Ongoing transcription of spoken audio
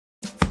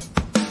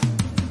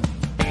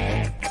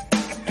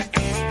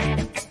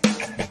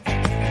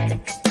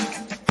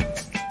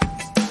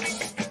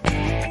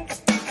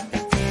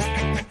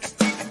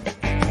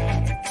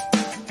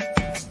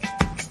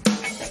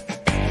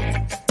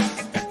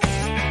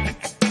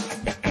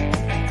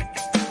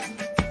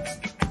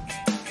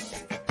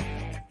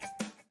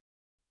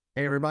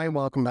Hey, everybody,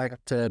 welcome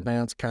back to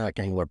Advanced Kayak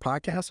Angler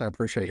Podcast. I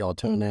appreciate y'all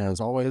tuning in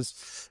as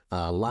always.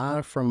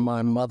 Live from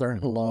my mother in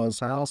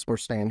law's house. We're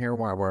staying here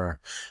while we're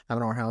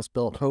having our house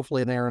built.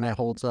 Hopefully, the internet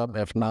holds up.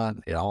 If not,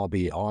 it'll all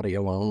be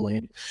audio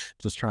only.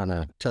 Just trying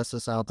to test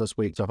this out this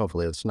week. So,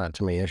 hopefully, it's not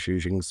too many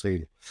issues. You can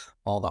see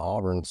all the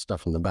Auburn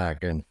stuff in the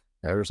back, and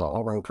there's an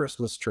Auburn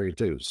Christmas tree,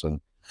 too. So,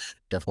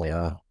 definitely,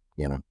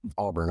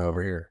 Auburn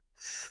over here.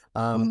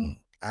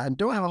 I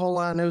don't have a whole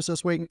lot of news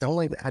this week.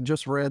 I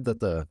just read that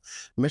the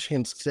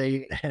Michigan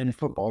State head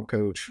football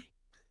coach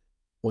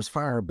was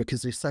fired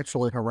because he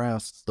sexually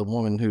harassed the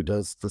woman who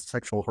does the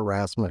sexual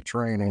harassment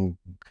training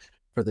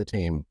for the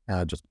team.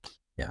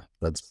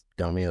 That's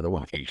dummy of the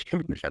week.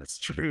 That's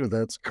true.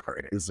 That's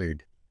crazy.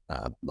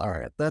 All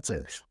right, that's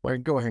it. We'll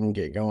go ahead and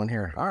get going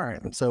here. All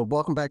right, so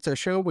welcome back to the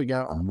show. We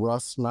got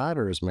Russ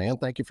Snyders, man.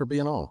 Thank you for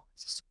being on.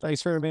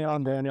 Thanks for being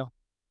on, Daniel.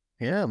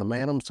 Yeah, the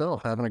man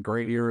himself, having a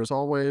great year as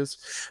always.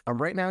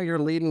 Right now, you're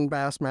leading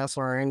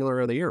Bassmaster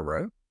Angler of the Year,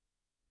 right?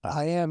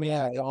 I am,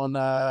 yeah, on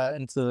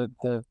into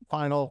the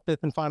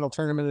fifth and final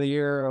tournament of the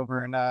year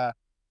over in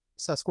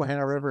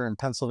Susquehanna River in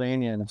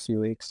Pennsylvania in a few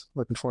weeks.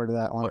 Looking forward to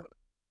that one.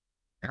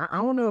 I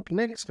don't know if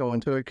Nick's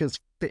going to it because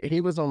he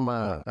was on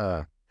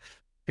my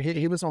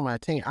he was on my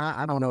team.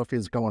 I don't know if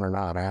he's going or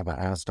not. I haven't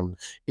asked him.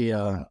 We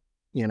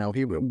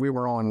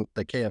were on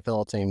the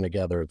KFL team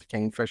together, the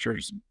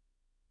Kingfishers.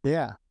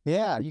 Yeah.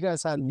 You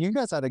guys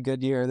had a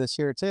good year this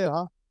year too,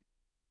 huh?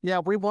 Yeah,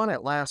 we won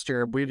it last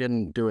year. We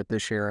didn't do it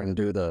this year and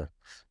do the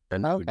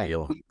new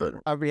deal. But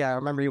yeah, I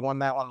remember you won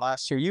that one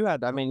last year.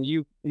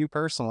 You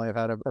personally have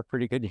had a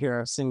pretty good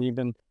year. I've seen you've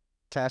been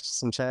cashing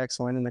some checks,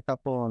 winning a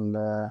couple, and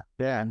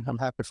I'm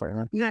happy for you,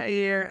 man.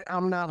 Yeah,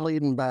 I'm not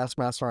leading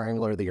Bassmaster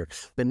Angler of the Year.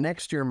 But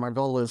next year, my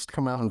goal is to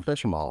come out and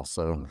fish them all.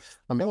 So,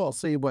 we'll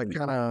see what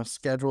kind of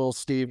schedule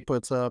Steve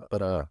puts up.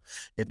 But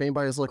if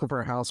anybody's looking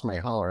for a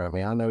housemate, holler at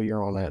me. I know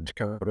you're on that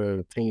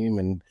Dakota team,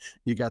 and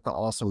you got the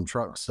awesome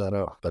truck set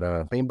up. But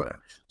I think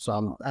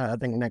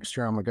next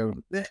year I'm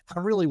going to go. I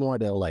really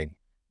wanted to,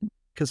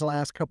 because the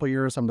last couple of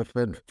years, I'm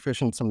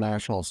fishing some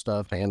national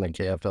stuff and the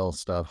KFL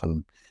stuff,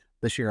 and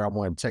this year I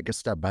wanted to take a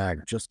step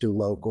back, just do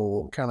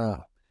local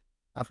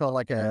I felt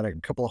like I had a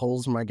couple of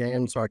holes in my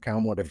game, so I kind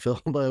of wanted to fill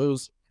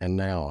those. And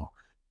now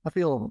I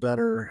feel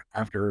better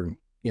after,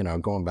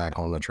 going back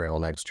on the trail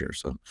next year.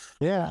 So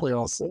yeah,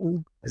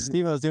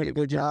 Steve was doing a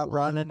good job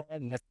running it.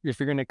 And if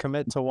you're going to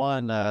commit to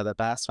one, the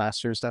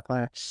Bassmaster is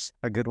definitely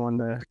a good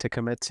one to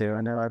commit to. I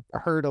know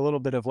I've heard a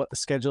little bit of what the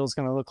schedule is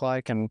going to look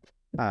like, and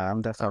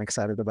I'm definitely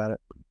excited about it.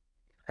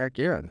 Heck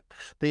yeah.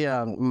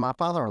 My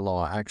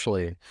father-in-law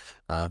actually,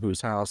 whose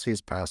house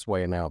he's passed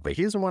away now, but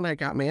he's the one that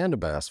got me into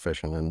bass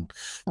fishing. And,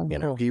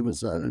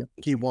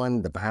 he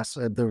won the bass,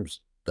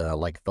 there's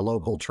the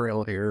local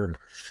trail here.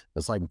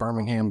 It's like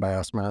Birmingham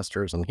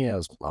Bassmasters, and he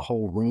has a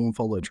whole room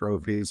full of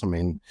trophies.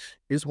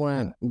 He's the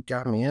one that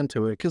got me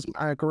into it because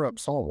I grew up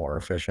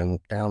saltwater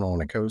fishing down on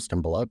the coast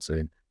in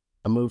Biloxi.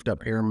 I moved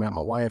up here and met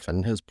my wife,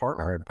 and his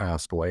partner had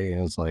passed away,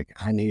 and it's like,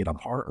 I need a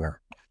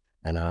partner.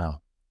 And,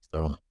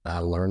 so I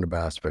learned to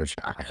bass fish.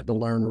 I had to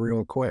learn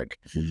real quick,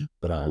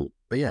 but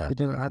yeah,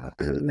 I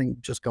think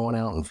just going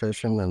out and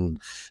fishing, and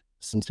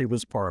since he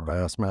was part of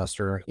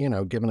Bassmaster,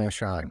 giving it a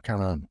shot,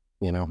 kind of,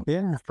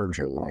 for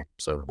July.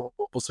 So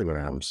we'll see what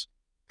happens.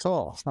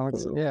 Cool. I'm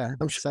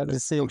excited to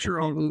see. I'm sure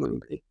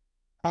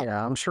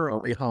I'll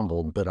be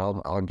humbled, but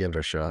I'll give it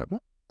a shot.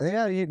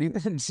 Yeah,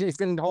 you've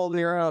been holding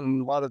your own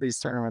in a lot of these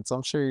tournaments.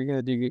 I'm sure you're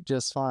going to do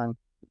just fine.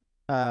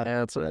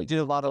 You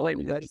do a lot of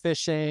late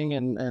fishing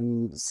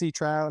and sea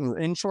trout and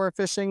inshore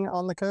fishing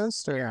on the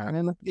coast?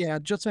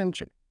 Just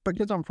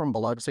because I'm from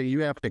Biloxi, you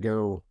have to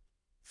go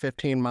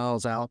 15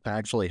 miles out to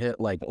actually hit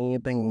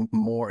anything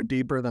more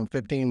deeper than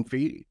 15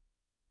 feet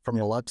from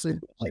Biloxi.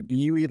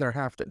 You either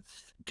have to,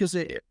 because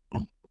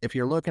if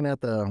you're looking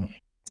at a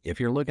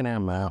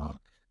map,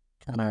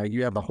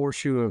 you have the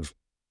horseshoe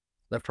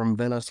from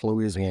Venice,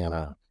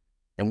 Louisiana.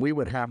 And we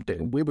would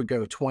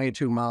go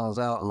 22 miles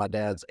out, and my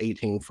dad's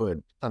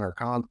 18-foot center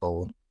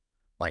console,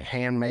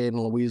 handmade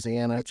in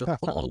Louisiana.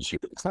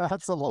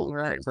 That's a long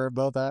ride for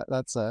both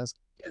that size.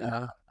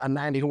 A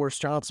 90-horse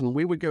Johnson.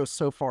 We would go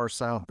so far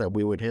south that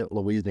we would hit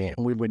Louisiana.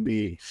 We would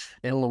be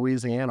in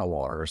Louisiana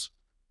waters,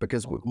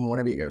 because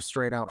whenever you go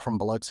straight out from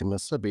Biloxi,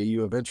 Mississippi,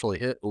 you eventually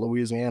hit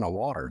Louisiana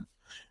water.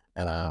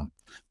 And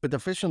but the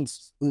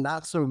fishing's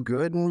not so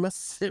good in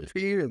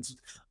Mississippi. It's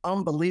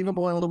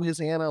unbelievable in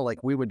Louisiana.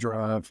 We would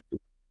drive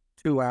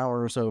 2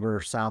 hours over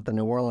south of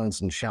New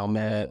Orleans and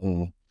Chalmette,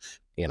 and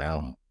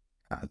I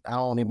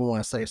don't even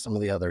want to say some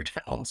of the other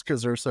towns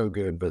because they're so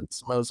good, but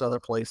some of those other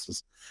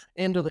places.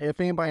 If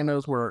anybody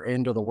knows where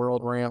End of the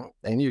World ramp,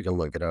 and you can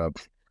look it up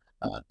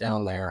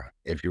down there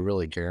if you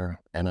really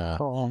care. And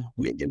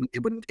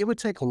it would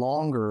take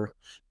longer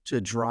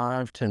to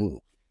drive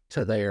to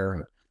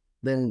there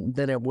than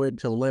it would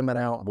to limit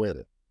out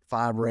with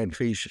 5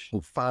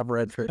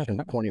 redfish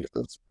and 20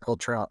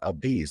 trout a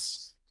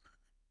piece.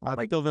 I've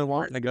Like, still been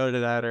wanting to go to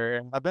that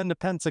area. I've been to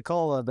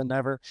Pensacola, but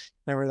never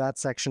that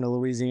section of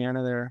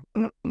Louisiana there.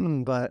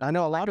 But I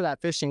know a lot of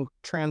that fishing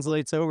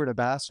translates over to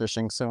bass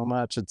fishing so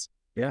much. It's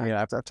yeah,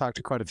 yeah, I've talked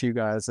to quite a few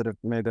guys that have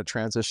made the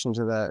transition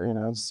to that.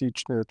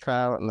 The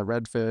trout and the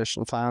redfish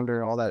and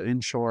flounder, all that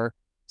inshore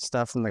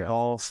stuff in the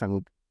Gulf,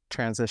 and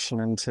transition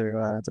into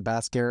the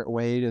bass. Garrett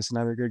Wade is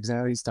another good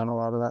example. He's done a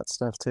lot of that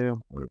stuff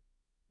too.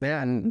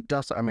 yeah. And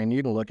Dustin, I mean,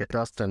 you can look at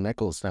Dustin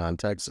Nichols down in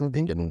Texas.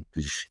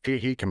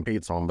 He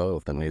competes on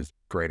both, and he's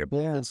great at.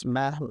 Yeah, it's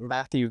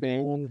Matthew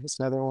Vane. It's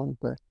another one,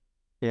 but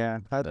yeah,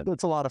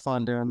 it's a lot of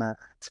fun doing that.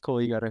 It's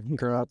cool. You got to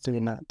grow up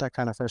doing that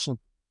kind of fishing.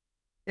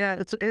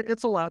 Yeah,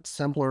 it's a lot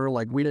simpler.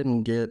 Like, we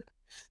didn't get,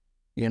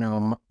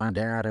 my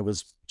dad.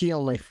 He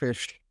only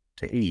fished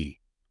to eat.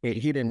 He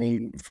didn't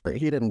eat.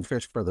 He didn't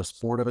fish for the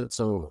sport of it.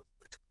 So,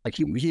 like,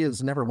 he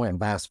has never went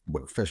bass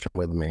fishing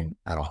with me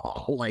at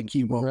all. Like,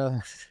 he won't. Really?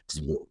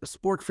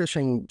 Sport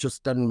fishing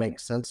just doesn't make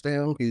sense to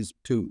him. He's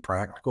too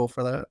practical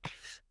for that.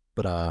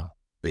 But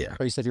yeah.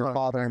 Oh, you said your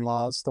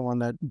father-in-law is the one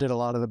that did a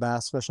lot of the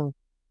bass fishing?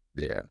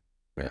 Yeah.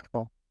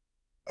 Cool.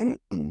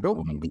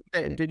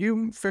 Did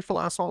you fish a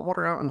lot of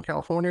saltwater out in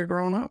California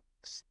growing up?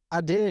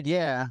 I did,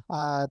 yeah.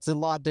 It's a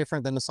lot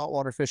different than the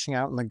saltwater fishing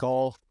out in the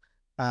Gulf.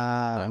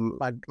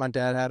 My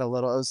dad had it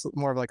was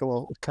more of like a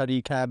little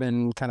cuddy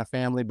cabin kind of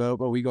family boat,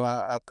 but we go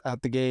out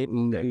the gate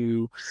and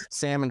do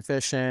salmon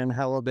fishing,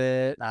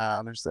 halibut.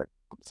 There's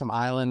some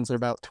islands that are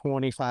about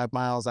 25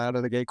 miles out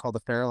of the gate called the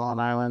Farallon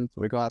Islands.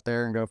 We go out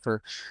there and go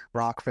for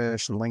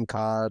rockfish and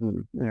lingcod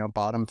and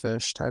bottom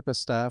fish type of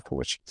stuff,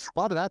 which a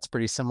lot of that's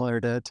pretty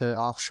similar to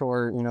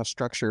offshore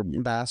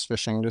structured bass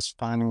fishing, just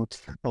finding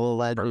the little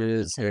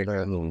ledges.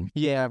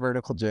 Yeah,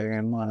 vertical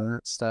jigging, a lot of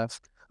that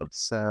stuff.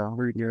 So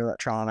root your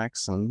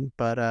electronics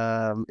but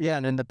yeah,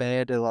 and in the bay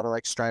I did a lot of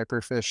like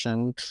striper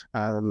fishing.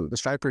 The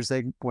stripers,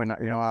 they went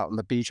out on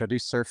the beach. I do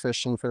surf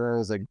fishing for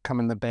those. They come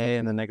in the bay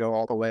and then they go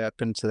all the way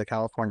up into the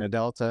California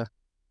Delta,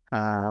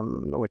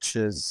 which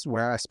is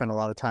where I spent a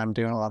lot of time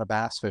doing a lot of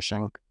bass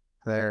fishing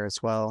there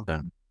as well.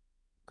 Yeah.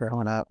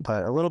 Growing up,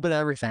 but a little bit of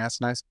everything.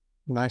 That's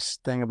nice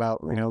thing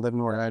about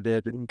living where I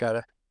did, and got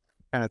a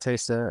kind of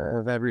taste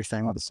of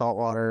everything with the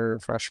saltwater,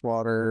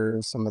 freshwater,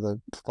 some of the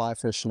fly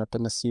fishing up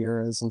in the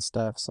Sierras and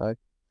stuff. So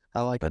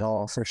I like it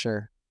all for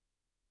sure.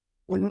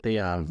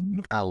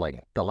 I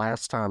like the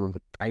last time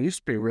I used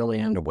to be really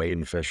into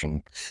wading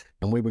fishing,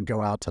 and we would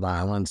go out to the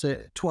islands.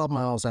 12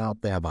 miles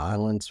out, they have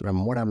islands,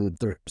 and one of them,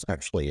 there's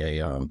actually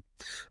a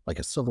like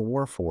a Civil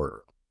War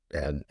fort,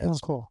 and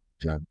it's cool.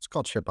 It's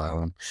called Ship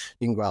Island.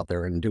 You can go out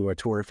there and do a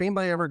tour. If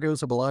anybody ever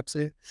goes to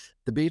Biloxi,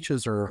 the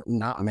beaches are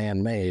not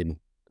man-made.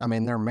 I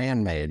mean, they're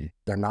man-made.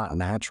 They're not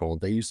natural.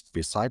 They used to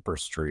be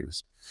cypress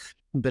trees.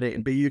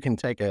 But you can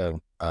take a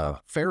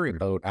ferry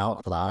boat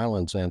out to the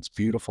islands, and it's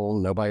beautiful.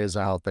 Nobody's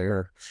out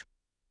there.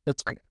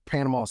 It's like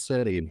Panama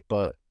City,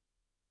 but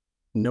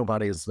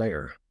nobody's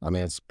there. I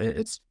mean,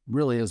 it's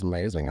really is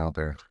amazing out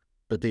there.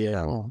 But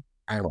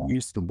I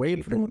used to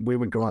wade. We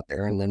would go out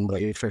there and then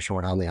wade fishing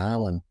around the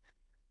island.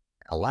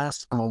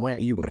 Last time I went,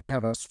 you would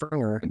have a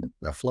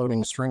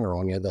floating stringer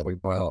on you that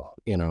would go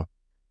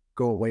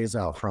a ways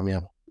out from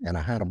you. And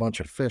I had a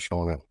bunch of fish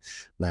on it.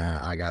 Now,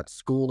 I got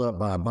schooled up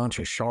by a bunch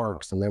of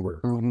sharks, and they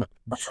were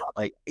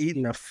like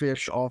eating a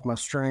fish off my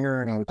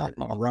stringer, and I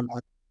was run.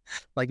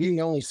 Like, you can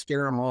only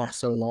scare them off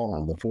so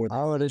long before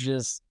I would have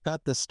just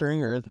cut the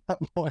stringer at that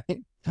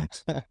point.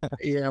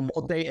 Yeah,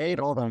 well, they ate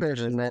all the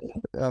fish, and then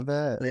I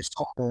bet they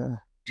saw.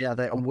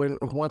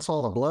 Once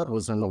all the blood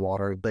was in the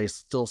water, they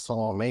still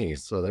saw me.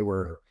 So they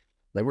were.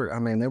 I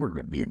mean, they were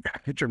going to be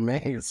after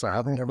me. So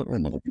I think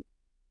everyone.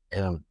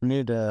 Yeah.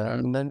 Need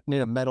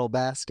a metal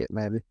basket,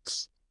 maybe.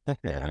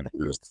 Yeah,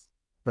 that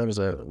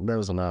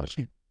was enough.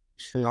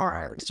 All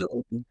right.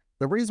 So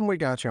the reason we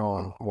got you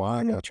on, why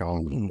I got you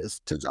on, is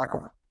to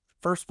talk.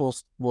 First,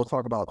 we'll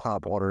talk about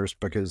Topwaters,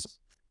 because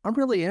I'm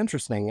really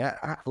interesting.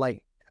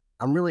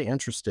 I'm really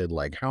interested.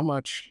 Like, how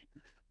much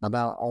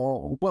about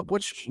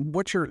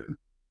what's your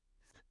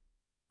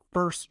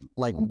first,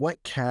 like,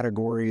 what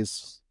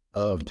categories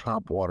of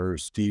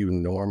Topwaters do you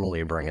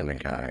normally bring in the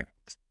kayak?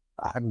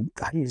 I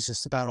use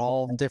just about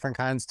all different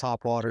kinds of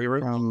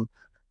topwater,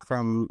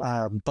 from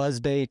buzz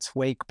baits,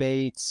 wake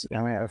baits. I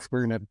mean, if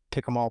we're gonna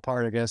pick them all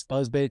apart, I guess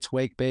buzz baits,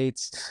 wake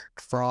baits,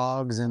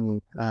 frogs,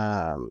 and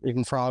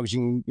even frogs.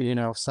 You can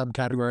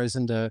subcategorize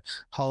into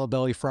hollow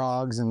belly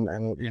frogs, and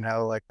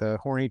like the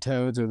horny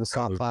toads or the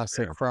soft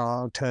plastic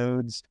frog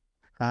toads.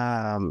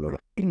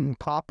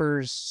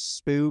 Poppers,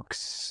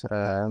 spooks.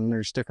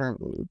 There's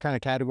different kind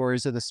of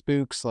categories of the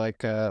spooks, like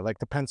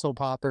the pencil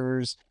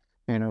poppers.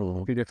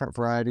 A few different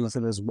varieties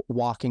of those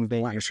walking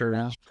baits.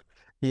 Sure.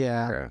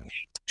 Yeah.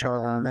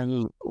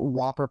 And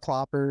whopper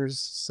ploppers.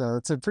 So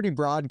it's a pretty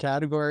broad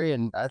category.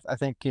 And I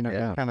think, kind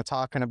of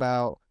talking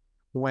about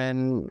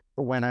when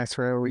I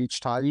throw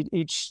each kind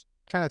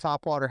of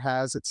topwater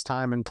has its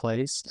time and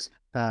place,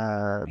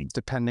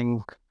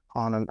 depending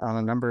on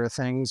a number of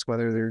things,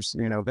 whether there's,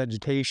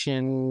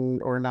 vegetation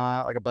or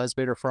not. Like a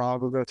buzzbait or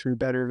frog will go through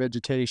better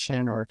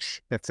vegetation, or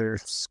if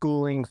there's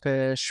schooling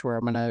fish where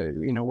I'm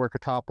gonna, work a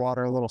top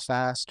water a little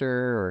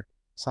faster, or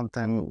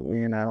something,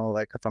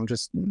 like if I'm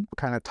just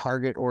kind of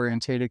target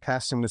orientated,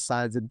 casting the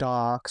sides of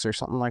docks or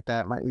something like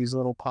that, might use a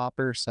little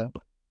popper. So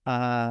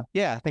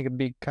yeah, I think it'd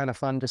be kind of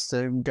fun just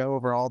to go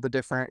over all the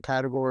different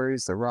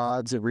categories, the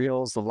rods, the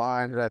reels, the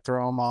line that I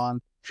throw them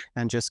on,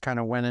 and just kind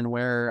of when and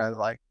where I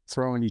like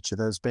throwing each of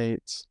those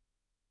baits.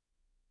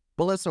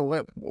 Well,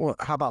 listen,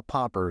 how about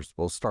poppers?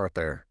 We'll start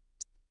there.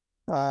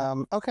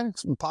 Okay,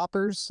 some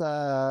poppers.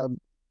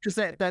 Because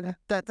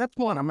that's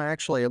one I'm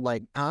actually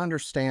like, I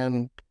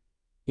understand,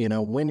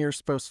 when you're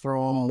supposed to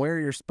throw them, where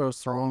you're supposed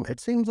to throw them.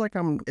 It seems like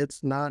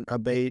it's not a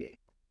bait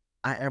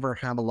I ever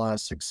have a lot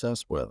of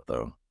success with,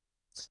 though.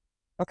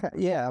 Okay,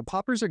 yeah,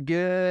 poppers are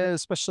good,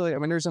 especially, I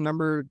mean, there's a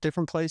number of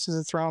different places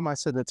to throw them. I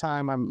said the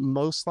time I'm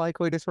most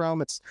likely to throw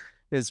them,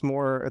 it's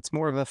more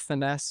of a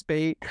finesse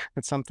bait.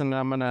 It's something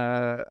I'm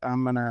gonna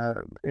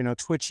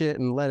twitch it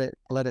and let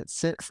it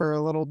sit for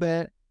a little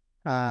bit.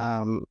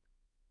 Not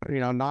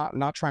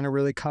trying to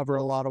really cover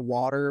a lot of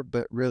water,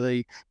 but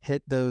really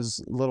hit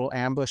those little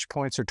ambush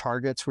points or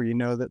targets where you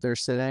know that they're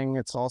sitting.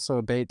 It's also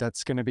a bait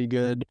that's going to be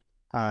good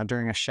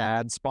during a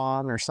shad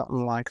spawn or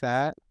something like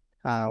that.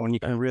 When you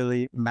can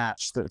really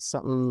match it's a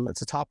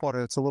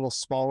topwater that's a little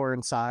smaller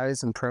in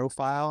size and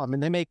profile. I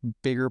mean, they make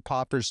bigger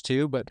poppers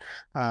too, but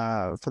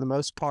for the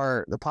most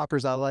part, the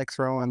poppers I like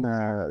throwing,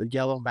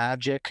 Yellow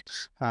Magic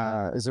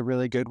is a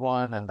really good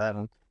one. And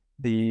then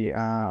the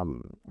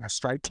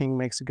Strike King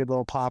makes a good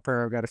little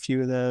popper. I've got a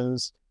few of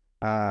those.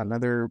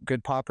 Another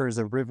good popper is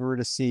a River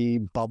to Sea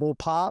Bubble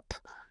Pop.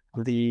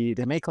 They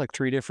make like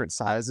 3 different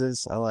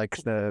sizes. I like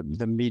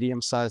the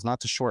medium size, not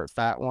the short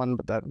fat one,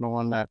 but the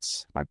one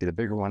that's might be the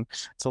bigger one.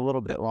 It's a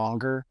little bit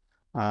longer.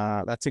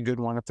 That's a good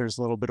one if there's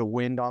a little bit of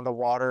wind on the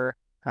water,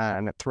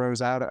 and it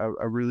throws out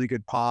a really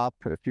good pop.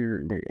 If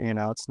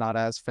it's not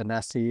as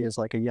finessey as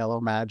like a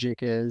Yellow Magic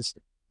is.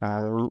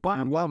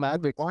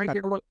 Magic.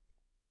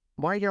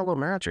 Why Yellow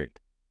Magic?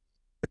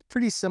 It's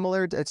pretty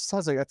similar. It just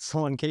has like that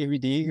someone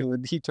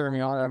KVD he turned me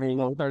on. I mean,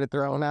 he started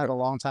throwing out a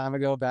long time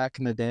ago, back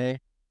in the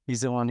day.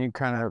 He's the one who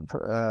kind of,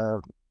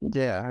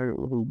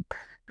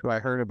 who I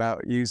heard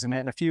about using it,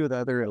 and a few of the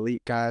other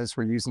elite guys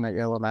were using that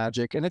Yellow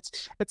Magic, and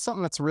it's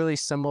something that's really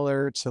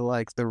similar to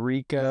like the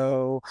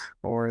Rico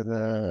or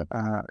the.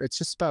 It's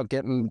just about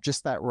getting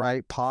just that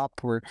right pop.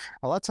 Where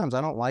a lot of times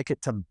I don't like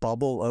it to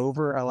bubble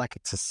over. I like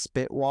it to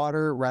spit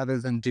water rather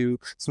than do.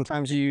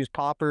 Sometimes you use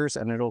poppers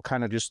and it'll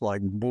kind of just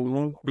like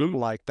boom, boom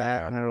like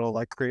that, and it'll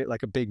like create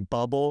like a big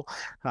bubble.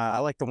 I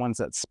like the ones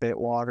that spit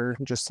water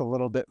just a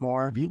little bit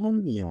more.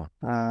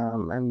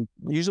 And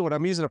usually when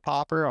I'm using a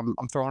popper, I'm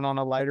throwing on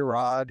a lighter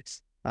rod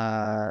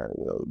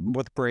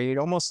with braid.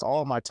 Almost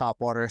all of my top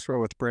water I throw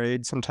with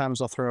braid.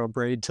 Sometimes I'll throw a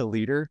braid to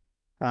leader.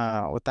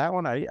 With that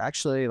one, I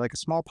actually like a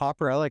small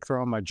popper. I like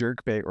throwing my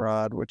jerkbait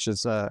rod, which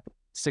is a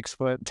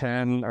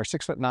 6'10" or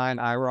 6'9"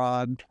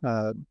 iRod.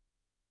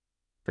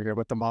 Forget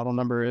what the model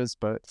number is,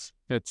 but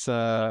it's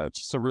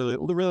just a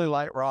really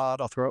light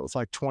rod. I'll throw it with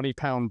like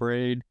 20-pound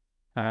braid,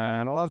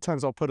 and a lot of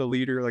times I'll put a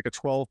leader, like a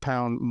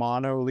 12-pound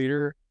mono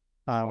leader.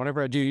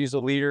 Whenever I do use a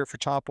leader for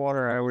top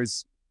water, I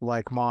always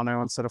like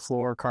mono instead of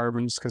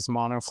fluorocarbons, because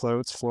mono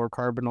floats,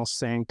 fluorocarbon will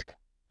sink.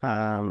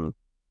 So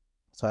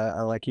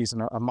I like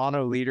using a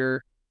mono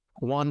leader.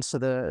 One, so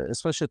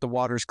especially if the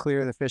water's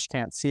clear, the fish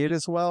can't see it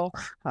as well.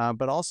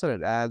 But also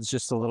it adds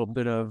just a little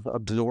bit of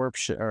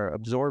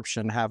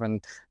absorption.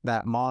 Having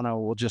that mono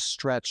will just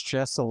stretch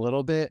just a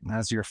little bit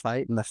as you're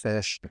fighting the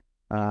fish.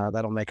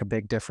 That'll make a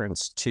big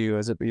difference too,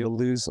 as you'll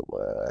lose,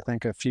 I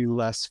think, a few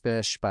less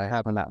fish by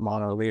having that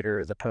mono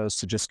leader as opposed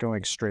to just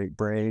going straight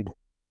braid.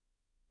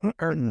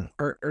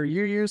 Are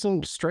you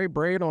using straight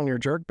braid on your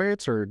jerk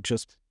baits, or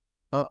just?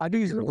 I do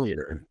use a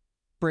leader.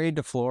 Braid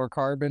to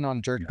fluorocarbon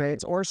on jerk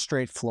baits, or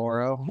straight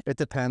fluoro. It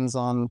depends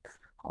on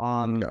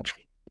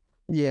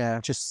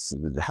just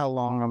how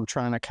long I'm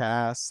trying to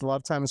cast. A lot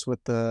of times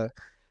with the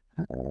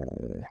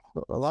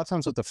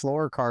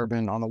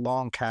fluorocarbon on a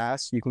long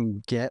cast, you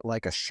can get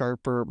like a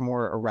sharper,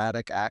 more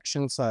erratic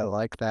action. So I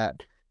like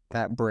that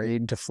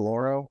braid to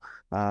fluoro.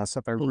 So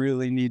if I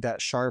really need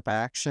that sharp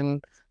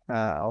action,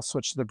 I'll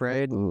switch to the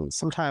braid. And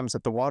sometimes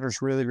if the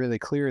water's really, really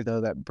clear,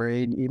 though, that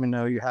braid, even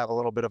though you have a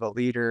little bit of a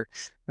leader,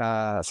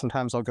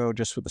 sometimes I'll go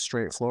just with the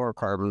straight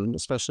fluorocarbon,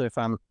 especially if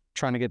I'm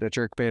trying to get the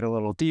jerkbait a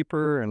little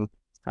deeper, and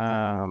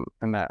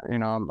that,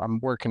 I'm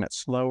working it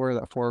slower.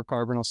 That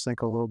fluorocarbon will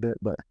sink a little bit,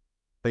 but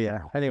yeah.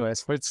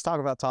 Anyways, let's talk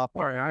about top.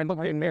 All right, I'm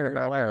looking there.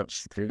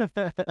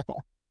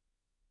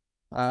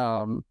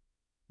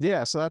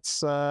 Yeah. So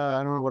that's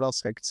I don't know what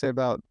else I could say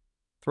about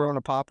throwing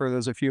a popper.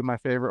 Those are a few of my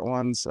favorite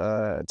ones.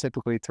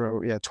 Typically throw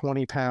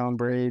 20-pound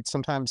braid.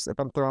 Sometimes if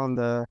I'm throwing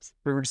the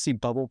River to Sea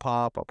Bubble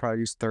Pop, I'll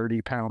probably use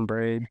 30-pound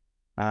braid.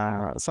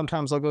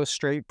 Sometimes I'll go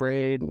straight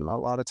braid. And a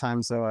lot of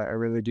times though, I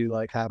really do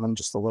like having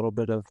just a little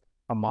bit of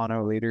a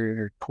mono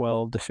leader,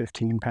 12 to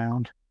 15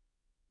 pound.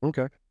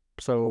 Okay,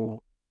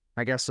 so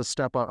I guess a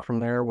step up from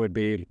there would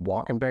be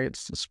walking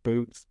baits,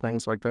 spooks,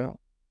 things like that.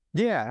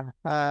 Yeah.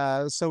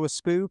 So with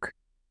spook,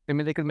 I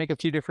mean, they could make a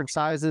few different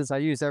sizes. I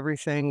use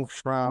everything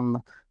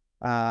from,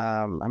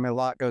 I mean, a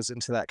lot goes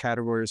into that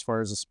category as far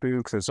as a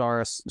spook. There's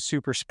our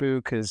super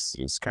spook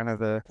is kind of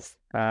the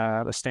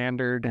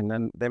standard, and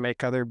then they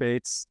make other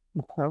baits.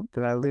 Oh,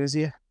 did I lose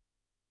you?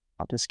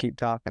 I'll just keep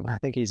talking. I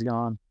think he's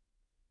gone.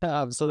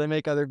 So they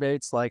make other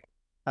baits like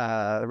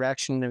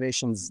Reaction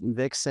Innovations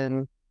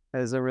Vixen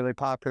is a really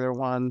popular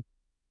one.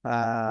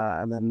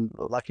 And then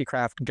Lucky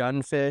Craft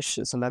Gunfish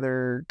is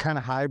another kind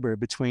of hybrid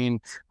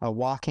between a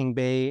walking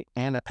bait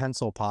and a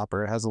pencil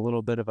popper. It has a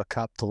little bit of a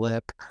cupped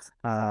lip,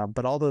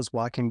 but all those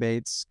walking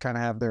baits kind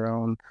of have their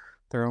own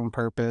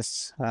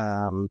purpose.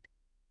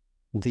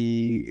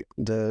 The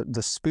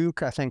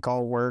spook, I think,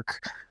 all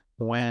work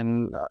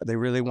when they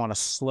really want a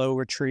slow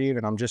retrieve,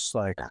 and I'm just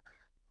like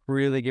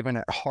really giving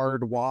it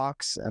hard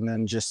walks and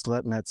then just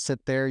letting it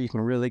sit there. You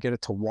can really get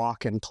it to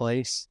walk in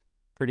place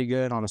pretty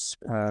good on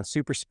a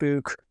super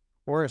spook,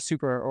 or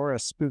a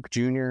spook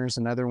junior is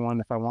another one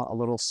if I want a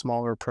little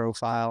smaller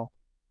profile.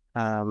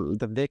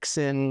 The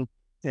Vixen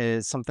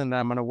is something that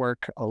I'm going to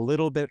work a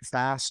little bit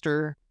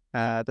faster.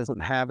 It doesn't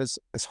have as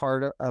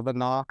hard of a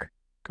knock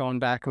going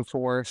back and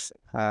forth.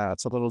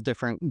 It's a little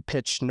different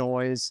pitch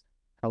noise,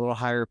 a little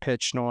higher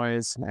pitch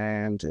noise,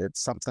 and it's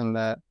something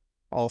that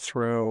I'll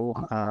throw,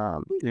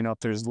 if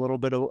there's a little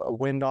bit of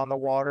wind on the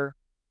water,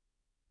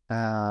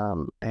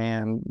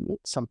 and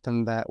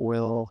something that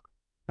will,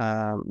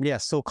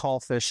 still call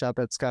fish up.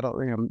 It's got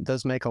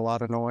does make a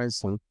lot of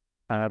noise, and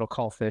it'll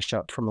call fish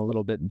up from a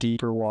little bit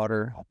deeper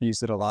water. I've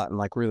used it a lot in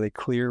like really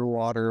clear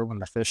water when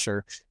the fish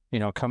are,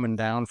 coming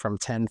down from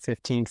 10,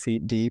 15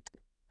 feet deep.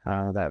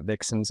 That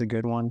Vixen's a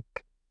good one.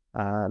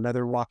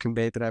 Another walking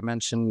bait that I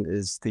mentioned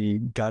is the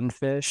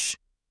Gunfish,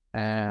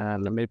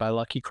 and made by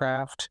Lucky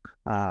Craft.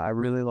 I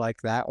really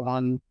like that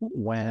one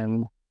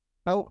when...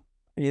 Oh,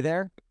 are you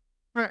there?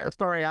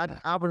 Sorry,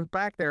 I was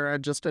back there. I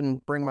just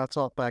didn't bring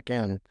myself back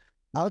in.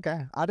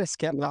 Okay, I just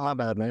kept... No, my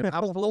bad, man. I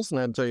was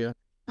listening to you.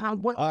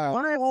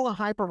 Why all the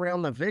hype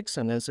around the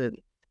Vixen? Is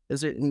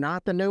it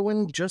not the new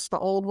one, just the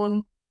old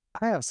one?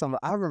 I have some.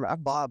 I remember I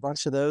bought a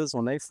bunch of those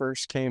when they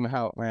first came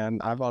out, man.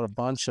 I bought a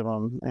bunch of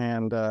them,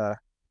 and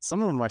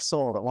some of them I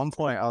sold. At one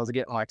point, I was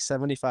getting like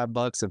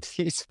 $75 a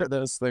piece for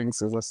those things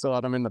because I still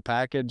had them in the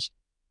package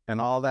and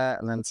all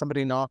that. And then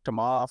somebody knocked them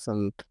off,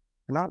 and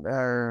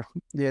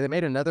they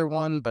made another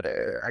one, but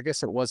I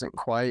guess it wasn't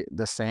quite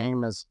the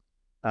same as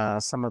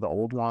some of the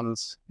old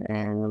ones.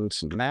 And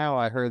now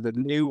I heard the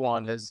new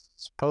one is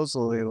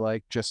supposedly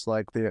like just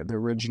like the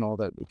original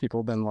that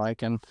people have been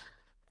liking.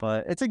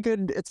 But it's a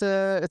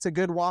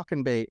good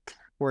walking bait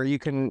where you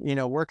can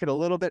work it a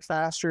little bit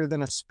faster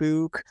than a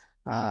spook.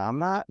 I'm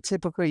not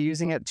typically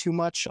using it too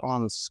much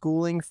on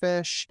schooling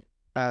fish.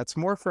 It's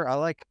more for I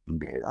like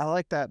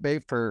that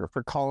bait for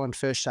calling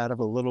fish out of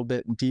a little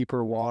bit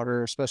deeper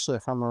water, especially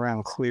if I'm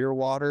around clear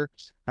water.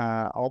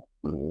 I'll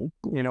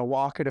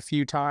walk it a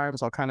few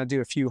times. I'll kind of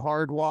do a few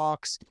hard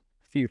walks,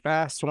 a few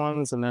fast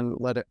ones, and then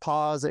let it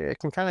pause. It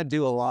can kind of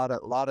do a lot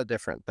of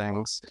different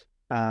things,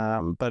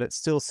 but it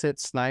still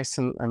sits nice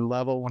and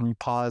level when you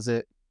pause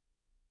it.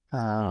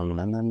 And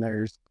then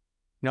there's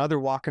other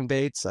walking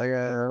baits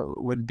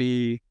would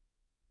be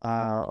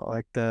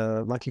like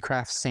the Lucky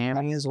Craft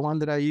Sammy is one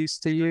that I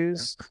used to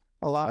use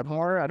a lot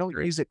more. I don't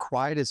use it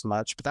quite as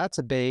much, but that's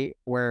a bait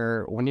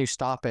where when you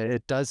stop it,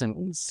 it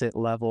doesn't sit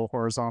level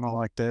horizontal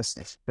like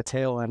this. The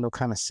tail end will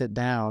kind of sit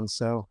down.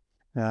 So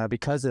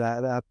because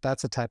of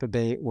that's a type of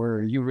bait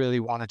where you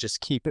really want to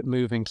just keep it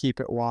moving, keep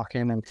it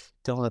walking, and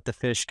don't let the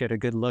fish get a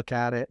good look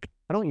at it.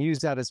 I don't use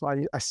that as much.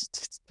 I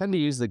tend to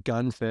use the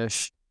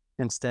Gunfish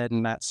instead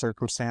in that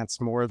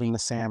circumstance more than the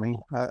Sammy.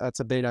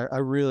 That's a bait I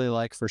really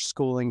like for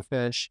schooling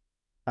fish.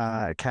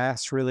 It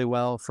casts really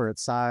well for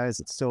its size.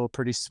 It's still a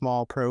pretty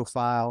small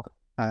profile.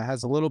 It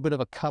has a little bit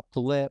of a cupped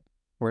lip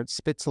where it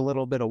spits a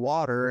little bit of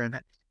water,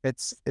 and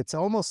it's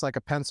almost like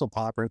a pencil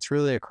popper. It's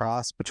really a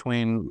cross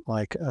between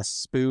like a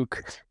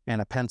spook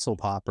and a pencil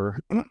popper.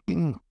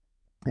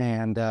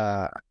 And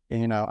I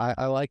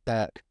like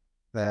that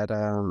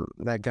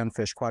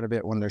Gunfish quite a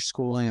bit when they're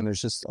schooling and there's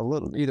just a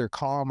little either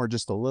calm or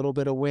just a little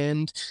bit of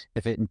wind.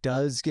 If it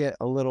does get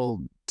a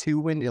little too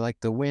windy, like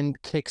the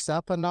wind kicks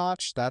up a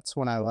notch, that's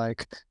when I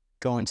like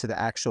going to the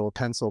actual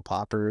pencil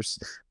poppers,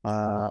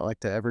 like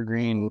the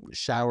Evergreen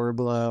Shower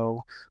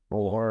Blow,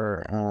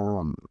 or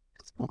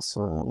what's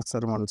the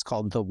other one? It's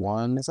called The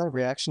One. Is that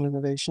Reaction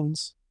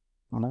Innovations?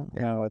 I don't know.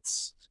 No,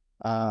 it's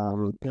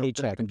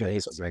Paycheck.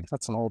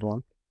 That's an old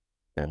one.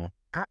 Yeah.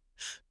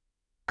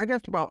 I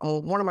guess about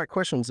one of my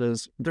questions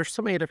is there's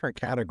so many different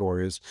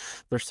categories.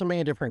 There's so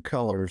many different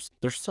colors.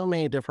 There's so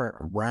many different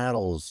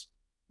rattles.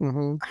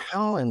 Mm-hmm.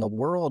 How in the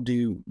world do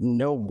you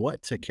know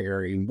what to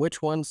carry,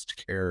 which ones to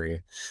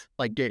carry?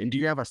 Like, do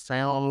you have a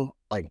sound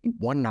like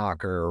one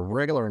knocker,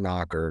 regular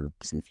knocker?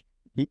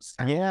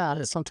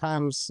 Yeah,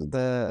 sometimes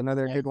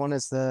another good one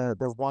is the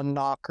one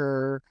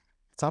knocker.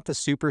 It's not the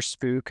super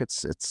spook.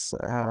 It's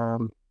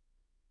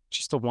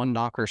just a one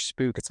knocker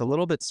spook. It's a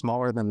little bit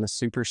smaller than the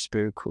super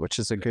spook, which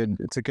is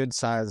it's a good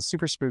size. The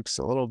super spook's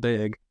a little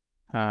big.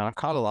 I've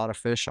caught a lot of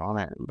fish on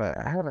it, but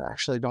I haven't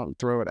actually don't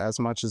throw it as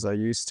much as I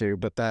used to.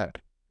 But that,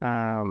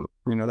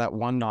 that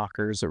one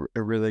knocker is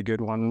a really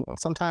good one.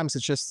 Sometimes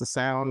it's just the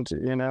sound,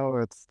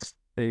 it's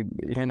a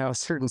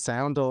certain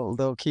sound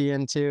they'll key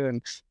into,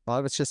 and a lot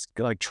of it's just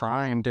like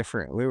trying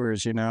different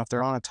lures. If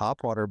they're on a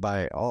topwater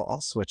bite,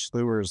 I'll switch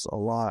lures a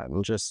lot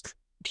and just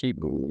keep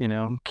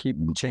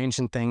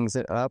changing things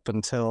up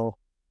until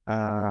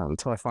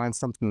I find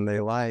something they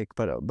like.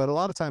 But a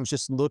lot of times,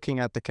 just looking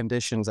at the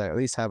conditions, I at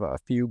least have a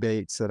few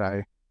baits that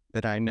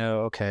I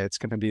know, okay, it's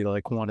going to be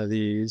like one of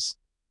these.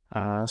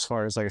 As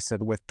far as, like I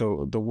said, with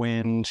the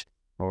wind,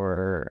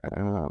 or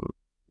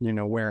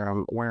where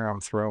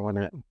I'm throwing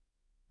it,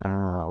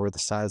 or the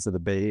size of the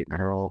bait,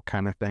 are all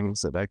kind of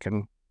things that I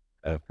can,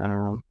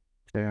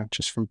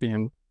 just from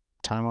being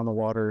time on the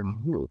water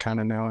and kind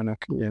of knowing,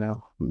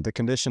 the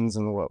conditions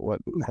and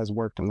what has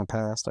worked in the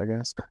past, I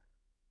guess.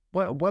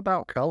 What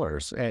about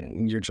colors?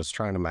 And you're just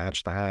trying to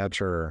match the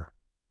hatch, or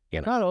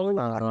Not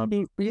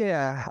only,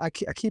 yeah, I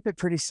keep it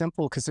pretty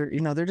simple, because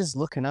they're just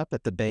looking up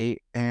at the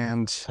bait,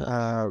 and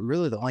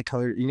really the only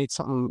color you need,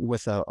 something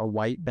with a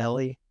white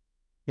belly.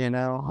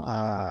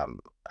 I'll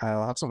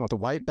have something with a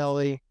white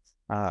belly.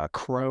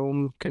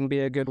 Chrome can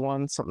be a good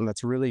one. Something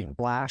that's really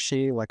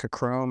flashy, like a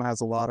chrome,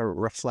 has a lot of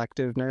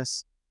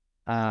reflectiveness.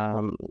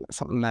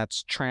 Something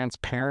that's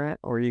transparent,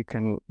 or you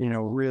can,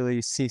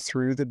 really see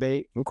through the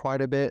bait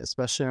quite a bit,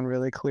 especially in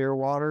really clear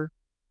water.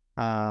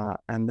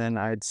 And then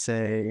I'd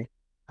say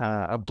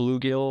a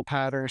bluegill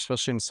pattern,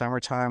 especially in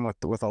summertime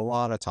with a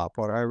lot of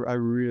topwater. I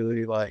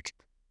really like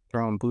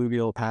throwing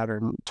bluegill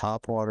pattern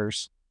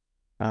topwaters.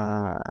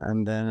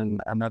 And then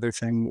another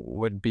thing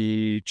would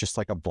be just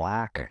like a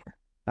black,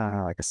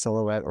 like a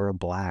silhouette or a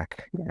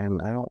black.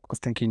 And I don't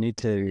think you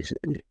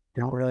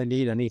don't really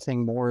need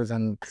anything more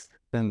than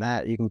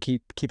that. You can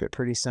keep it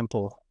pretty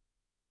simple.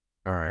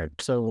 all right.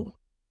 So,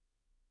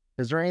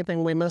 is there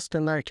anything we missed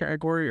in that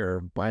category,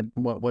 or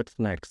what's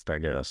next? I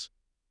guess.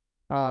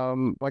 I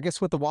guess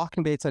with the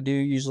walking baits, I do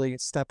usually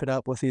step it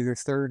up with either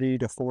 30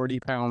 to 40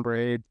 pound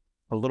braid,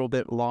 a little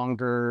bit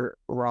longer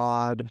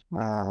rod.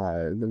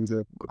 I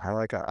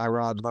like a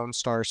iRod Lone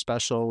Star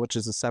Special, which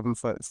is a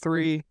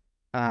 7'3",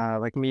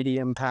 like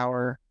medium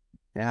power.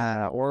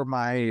 Or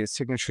my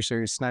signature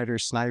series Snyder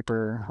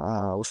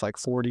Sniper, with like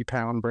 40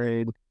 pound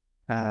braid,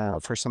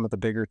 for some of the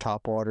bigger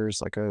top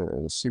waters, like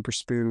a super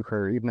spook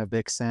or even a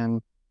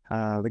vixen.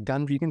 The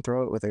gun, you can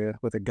throw it with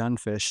a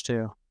gunfish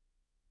too.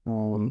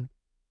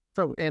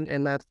 So,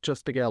 and that's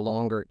just to get a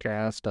longer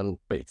cast and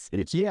baits.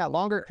 Yeah,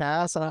 longer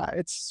cast.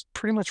 It's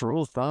pretty much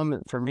rule of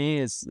thumb for me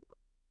is,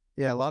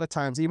 yeah, a lot of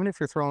times, even if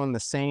you're throwing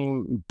the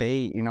same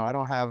bait, I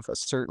don't have a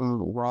certain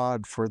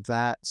rod for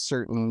that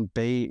certain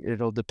bait.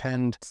 It'll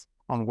depend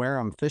on where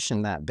I'm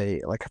fishing that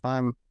bait. Like if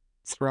I'm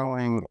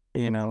throwing,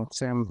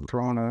 say I'm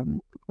throwing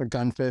a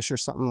gunfish or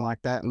something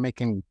like that and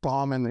making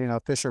bombing,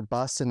 fish are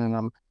busting and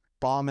I'm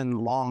bombing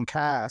long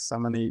casts,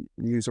 I'm going to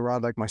use a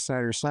rod like my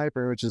Snyder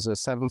Sniper, which is a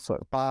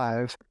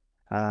 7'5".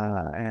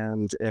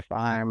 And if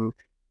I'm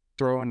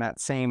throwing that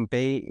same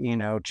bait,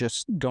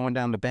 just going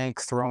down the bank,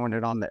 throwing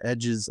it on the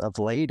edges of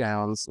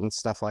laydowns and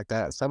stuff like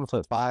that,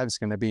 7'5" is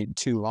going to be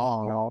too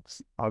long.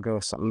 I'll go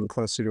something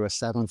closer to a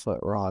 7-foot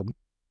rod,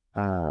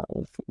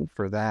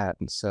 for that.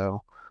 And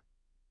so,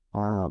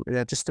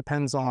 it just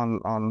depends on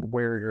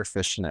where you're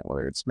fishing it,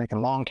 whether it's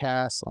making long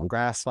casts on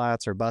grass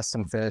flats or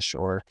busting fish,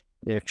 or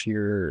if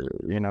you're,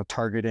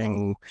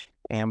 targeting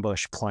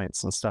ambush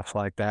points and stuff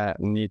like that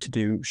and need to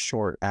do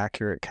short,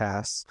 accurate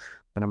casts,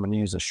 then I'm going to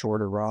use a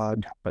shorter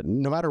rod. But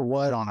no matter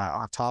what, on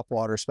a top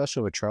water,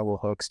 especially with treble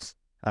hooks,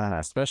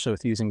 especially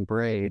with using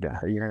braid,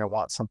 you're going to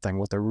want something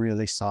with a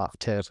really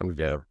soft tip.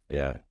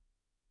 Yeah.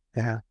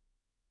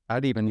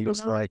 I'd even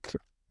use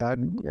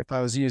if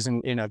I was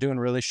using, doing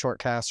really short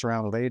casts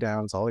around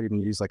laydowns, I'll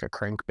even use like a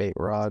crankbait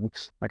rod,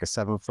 like a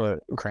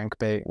 7-foot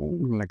crankbait,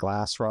 and a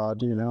glass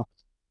rod,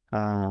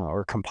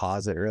 or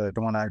composite. Really,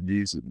 the one I'd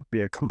use would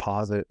be a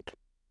composite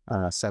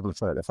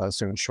 7-foot if I was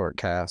doing short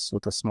casts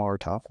with a smaller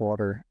top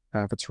water.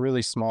 If it's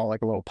really small,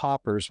 like a little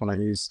poppers, when I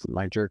use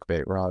my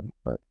jerkbait rod.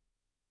 But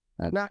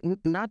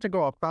not to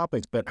go off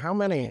topic, but how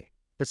many?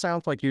 It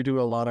sounds like you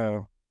do a lot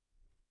of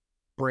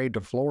braid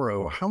to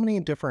fluoro. How many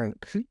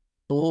different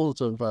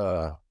spools of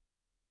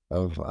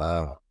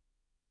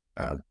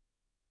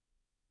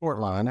fort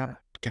line?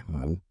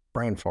 God,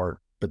 brain fart.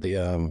 But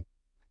the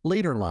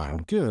leader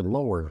line. Good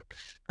Lord.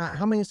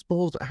 How many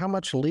spools, how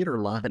much leader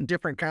line,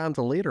 different kinds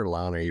of leader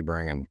line are you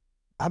bringing?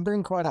 I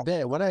bring quite a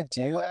bit. What I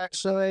do,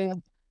 actually,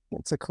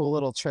 it's a cool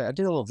little trick. I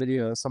did a little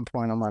video at some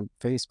point on my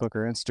Facebook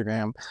or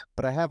Instagram,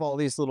 but I have all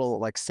these little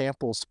like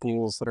sample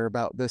spools that are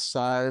about this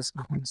size.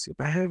 Let me see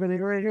if I have any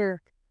right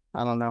here.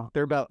 I don't know.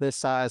 They're about this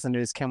size, and they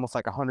just came with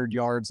like 100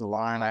 yards of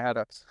line. I had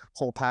a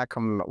whole pack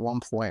of them at one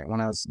point.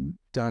 When I was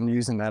done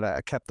using that,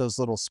 I kept those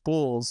little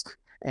spools.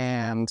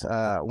 And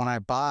when I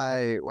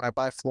buy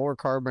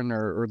fluorocarbon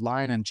or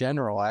line in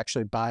general, I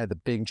actually buy the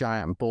big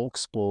giant bulk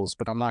spools,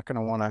 but I'm not going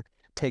to want to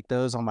take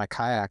those on my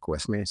kayak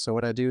with me. So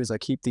what I do is I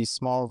keep these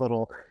small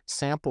little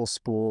sample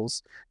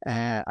spools,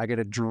 and I get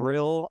a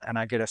drill and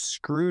I get a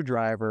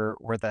screwdriver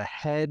where the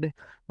head,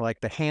 like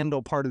the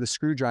handle part of the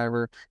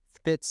screwdriver,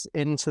 fits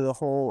into the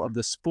hole of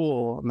the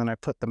spool, and then I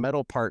put the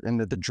metal part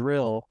into the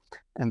drill,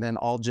 and then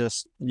I'll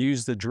just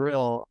use the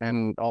drill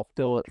and I'll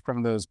fill it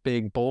from those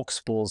big bulk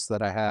spools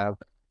that I have.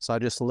 So I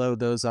just load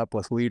those up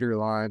with leader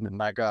line,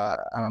 and I got,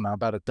 I don't know,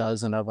 about a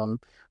dozen of them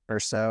or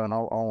so, and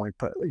I'll only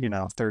put,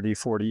 30,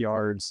 40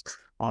 yards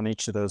on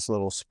each of those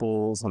little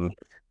spools. And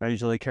I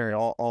usually carry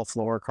all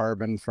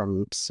fluorocarbon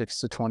from 6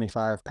 to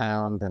 25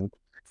 pound. And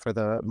for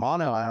the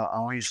mono,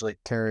 I'll usually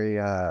carry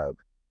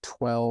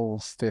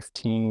 12,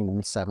 15,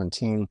 and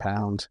 17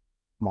 pound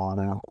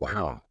mono.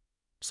 Wow.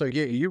 So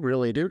you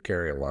really do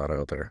carry a lot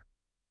out there.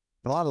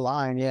 A lot of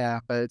line, yeah,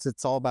 but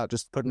it's all about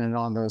just putting it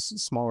on those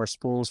smaller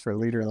spools for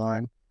leader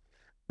line.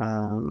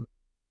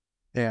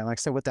 Yeah, like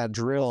I said, with that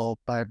drill,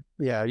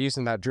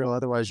 using that drill,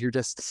 otherwise you're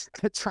just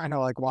trying to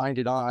like wind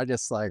it on. I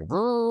just like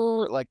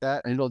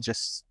that, and it'll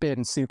just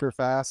spin super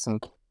fast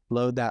and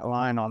load that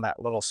line on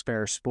that little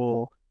spare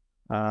spool.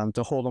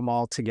 To hold them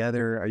all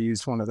together, I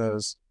use one of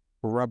those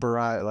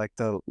rubberized, like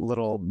the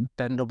little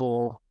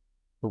bendable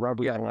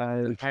rubber.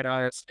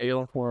 Yeah,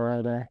 steel.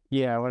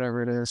 Yeah,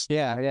 whatever it is.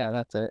 Yeah,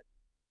 that's it.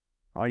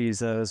 I'll use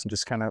those and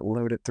just kind of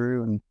load it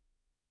through, and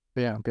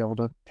be able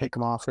to take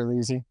them off really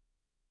easy.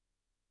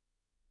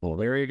 Well,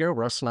 there you go.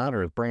 Russ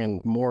Snyder is bringing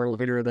more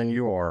leader than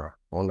you are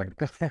on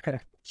the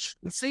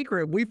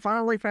secret. We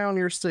finally found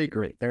your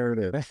secret. There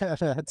it is.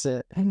 That's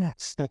it.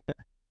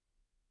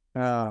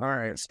 All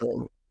right.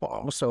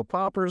 So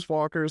poppers,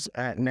 walkers.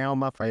 Now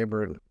my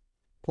favorite,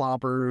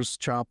 ploppers,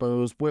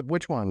 choppos.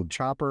 Which one?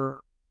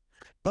 Chopper?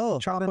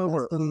 Both. Choppo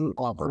or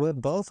plopper? With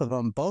both of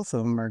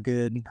them are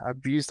good.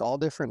 I've used all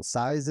different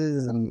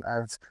sizes, and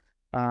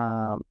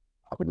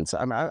I wouldn't say,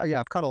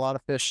 I've caught a lot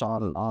of fish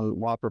on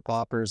whopper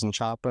ploppers and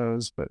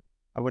choppos, but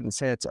I wouldn't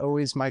say it's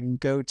always my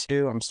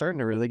go-to. I'm starting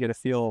to really get a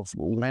feel of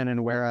when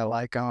and where I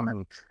like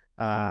them.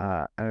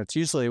 And it's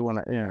usually when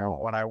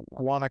I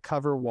want to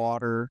cover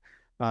water,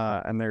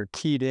 and they're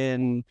keyed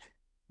in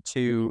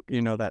to,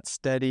 that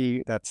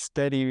steady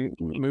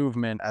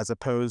movement, as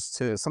opposed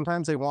to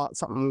sometimes they want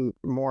something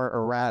more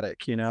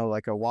erratic,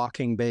 like a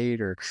walking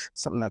bait or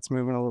something that's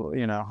moving a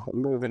little,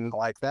 moving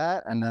like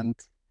that. And then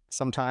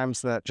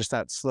sometimes that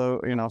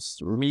slow,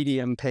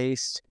 medium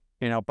paced,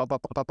 like the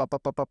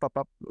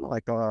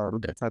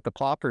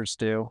ploppers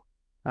do.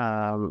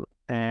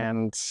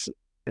 And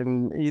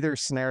in either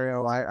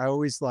scenario, I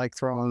always like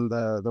throwing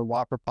the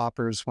whopper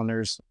poppers when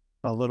there's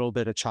a little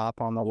bit of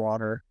chop on the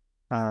water.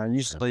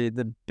 Usually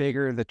the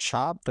bigger the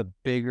chop, the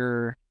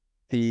bigger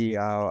the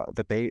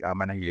bait I'm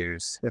going to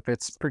use. If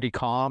it's pretty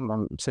calm,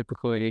 I'm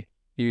typically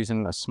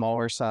using a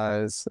smaller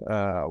size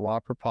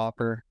whopper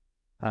popper.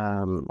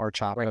 Or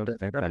chop. A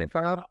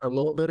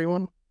little bitty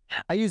one.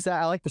 I use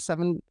that. I like the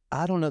 7.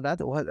 I don't know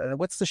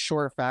what's the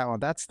short fat one?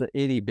 That's the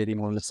itty bitty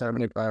one, the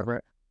 75,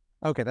 right?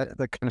 Okay, that's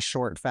the kind of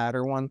short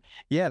fatter one.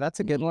 Yeah,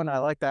 that's a good one. I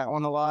like that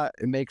one a lot.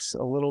 It makes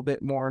a little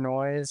bit more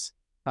noise.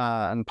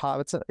 And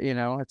pop. It's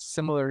it's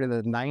similar to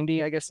the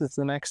 90. I guess is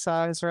the next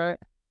size, right?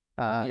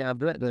 Yeah,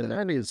 the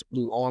 90 is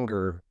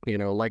longer.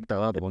 Like the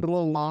other one. A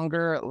little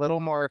longer, a little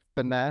more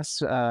finesse.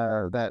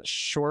 That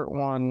short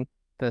one,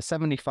 the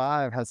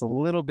 75, has a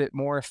little bit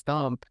more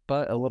thump,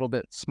 but a little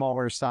bit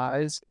smaller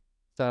size.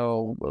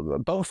 So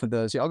both of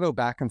those, I'll go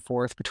back and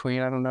forth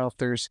between. I don't know if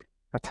there's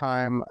a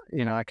time,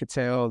 I could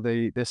say, oh,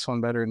 this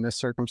one better in this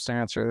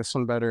circumstance, or this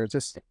one better. It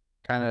just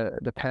kind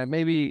of depend.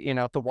 Maybe,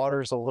 if the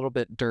water's a little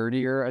bit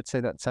dirtier, I'd say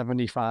that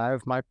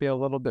 75 might be a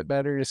little bit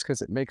better, just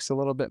because it makes a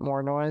little bit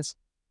more noise.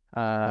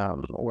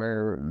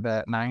 Where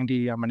that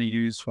 90 I'm going to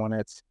use when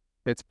it's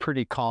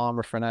pretty calm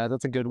or finesse.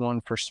 That's a good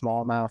one for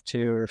smallmouth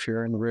too, or if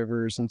you're in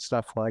rivers and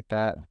stuff like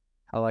that.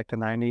 I like the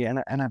 90,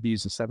 and I've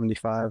used the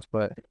 75,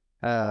 but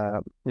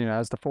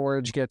as the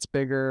forage gets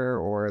bigger,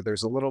 or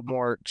there's a little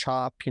more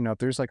chop, if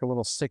there's like a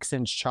little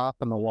 6-inch chop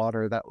in the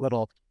water, that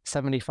little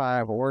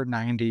 75 or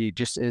 90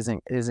 just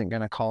isn't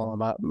going to call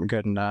them up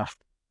good enough.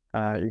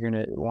 You're going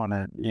to want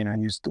to,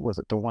 use, was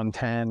it the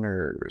 110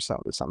 or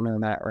something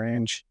in that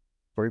range,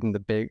 or even the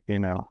big,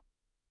 the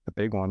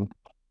big one.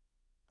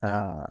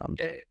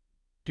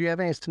 Do you have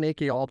any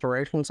sneaky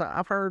alterations?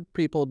 I've heard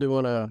people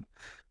doing a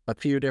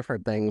few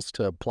different things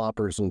to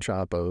ploppers and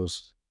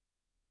choppos.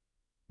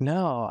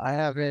 No, I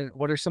haven't.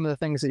 What are some of the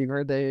things that you've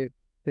heard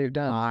they've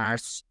done?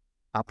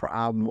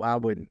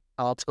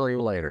 I'll tell you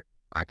later.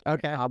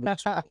 Okay. I'll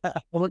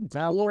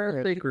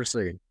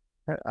secrecy.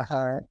 All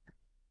right.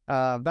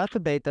 That's a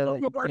bait that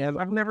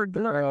I've never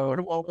done.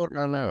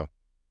 I know.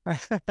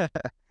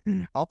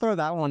 I'll throw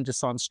that one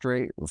just on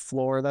straight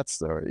floor. That's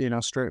the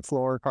straight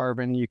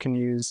fluorocarbon you can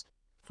use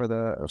for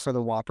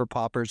the whopper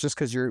poppers, just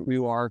because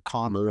you are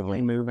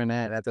constantly moving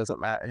it. That doesn't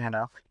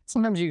matter.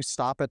 Sometimes you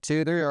stop it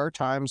too. There are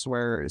times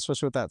where,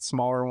 especially with that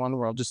smaller one,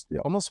 where I'll just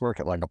almost work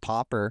it like a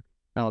popper,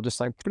 and I'll just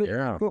like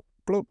bloop,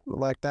 bloop,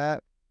 like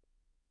that.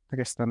 I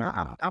guess then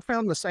I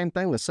found the same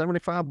thing. The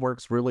 75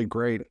 works really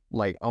great,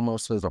 like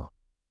almost as a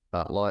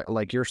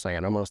like you're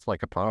saying, almost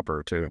like a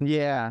popper too.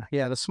 Yeah,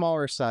 yeah, the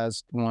smaller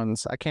sized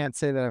ones. I can't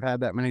say that I've had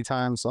that many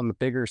times on the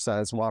bigger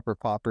size Whopper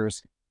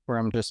poppers where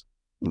I'm just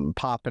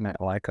popping it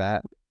like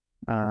that.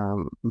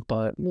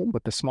 But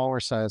with the smaller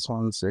size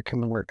ones, it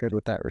can work good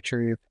with that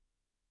retrieve.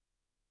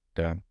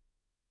 Yeah.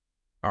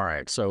 All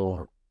right.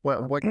 So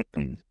what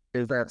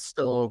is that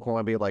still going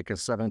to be like a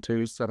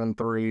 7.2,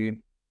 7.3?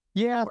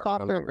 Yeah,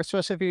 softer,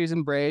 especially if you're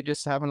using braid,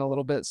 just having a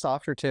little bit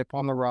softer tip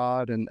on the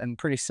rod and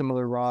pretty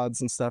similar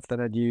rods and stuff that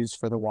I'd use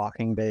for the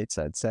walking baits,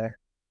 I'd say.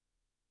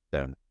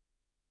 Yeah.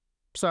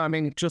 So I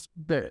mean, just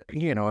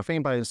if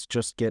anybody's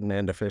just getting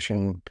into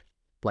fishing,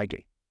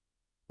 like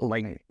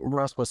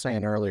Russ was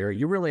saying earlier,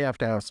 you really have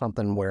to have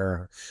something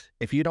where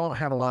if you don't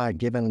have a lot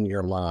given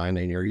your line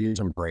and you're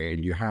using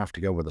braid, you have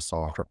to go with a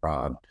softer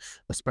rod,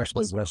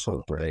 especially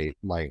with braid.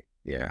 Like,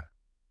 yeah.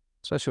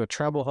 Especially with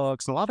treble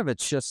hooks. And a lot of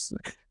it's just,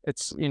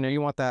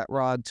 you want that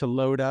rod to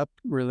load up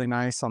really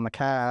nice on the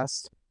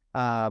cast.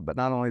 But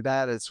not only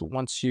that, it's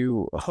once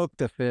you hook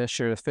the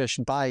fish or the fish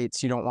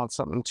bites, you don't want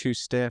something too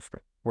stiff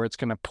where it's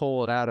going to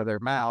pull it out of their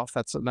mouth.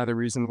 That's another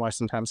reason why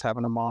sometimes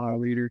having a mono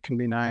leader can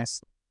be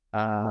nice.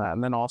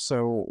 And then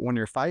also when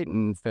you're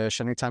fighting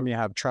fish, anytime you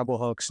have treble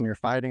hooks and you're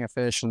fighting a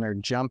fish and they're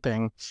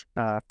jumping,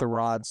 if the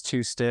rod's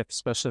too stiff,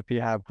 especially if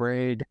you have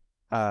braid,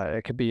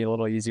 it could be a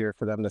little easier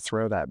for them to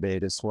throw that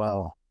bait as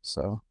well.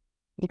 So,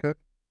 okay.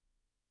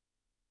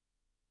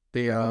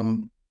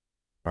 All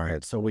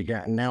right. So we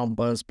got now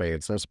buzz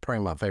baits. That's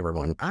probably my favorite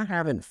one. I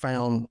haven't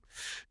found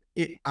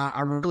it. I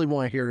really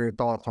want to hear your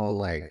thoughts on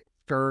like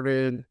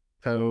skirted,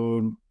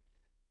 toad,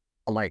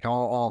 like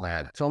all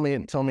that. Tell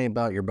me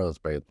about your buzz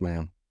baits,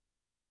 man.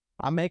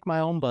 I make my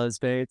own buzz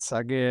baits.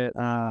 I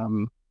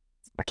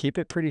keep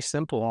it pretty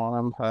simple on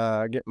them.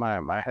 I get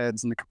my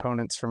heads and the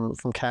components from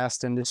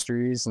Cast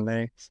Industries, and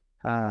they,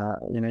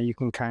 you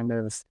can kind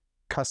of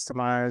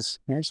customize.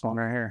 Here's one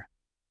right here.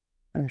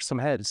 There's some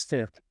heads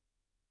too.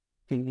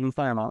 You can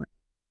find them on it.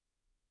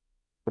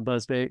 The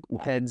buzzbait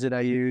heads that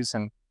I use,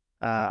 and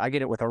I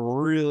get it with a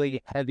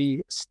really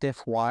heavy,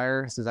 stiff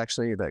wire. This is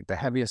actually the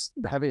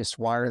heaviest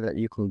wire that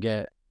you can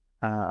get.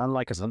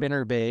 Unlike a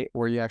spinner bait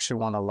where you actually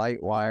want a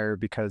light wire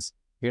because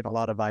you get a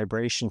lot of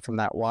vibration from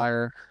that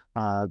wire.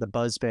 The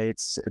buzz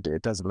baits,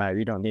 it doesn't matter.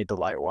 You don't need the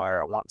light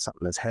wire. I want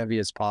something as heavy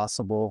as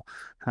possible,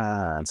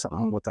 and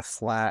something with a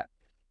flat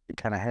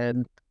kind of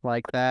head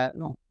like that,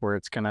 where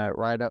it's gonna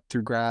ride up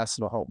through grass.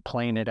 It'll help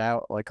plane it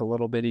out like a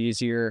little bit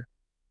easier.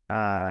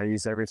 I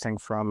use everything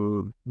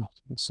from,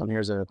 so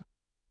here's a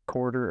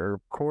quarter,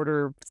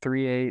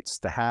 3/8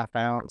 to ½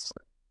 ounce,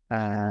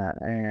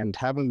 and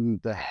having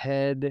the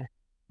head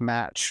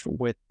match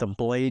with the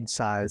blade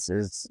size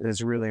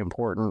is really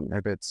important.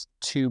 If it's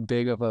too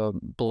big of a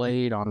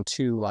blade on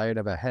too light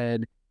of a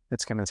head,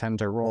 it's going to tend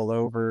to roll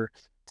over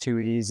too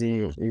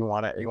easy. You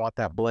want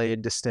that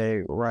blade to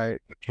stay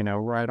right,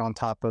 right on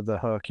top of the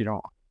hook. You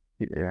don't,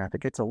 if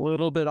it gets a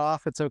little bit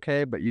off, it's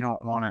okay, but you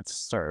don't want it to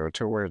start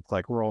to where it's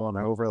like rolling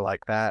over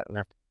like that. And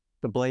if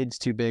the blade's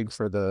too big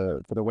for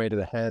the weight of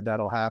the head,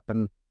 that'll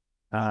happen.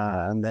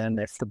 And then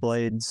if the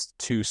blade's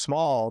too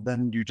small,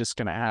 then you're just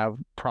going to have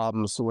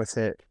problems with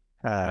it.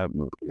 You're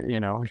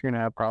going to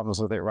have problems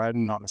with it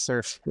riding on the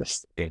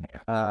surface.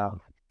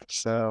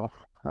 So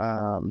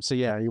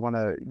yeah, you want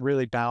to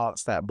really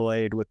balance that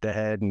blade with the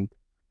head. And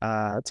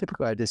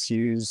typically I just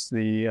use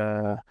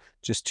the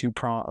just two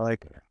prong,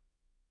 like,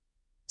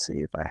 let's see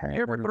if I have.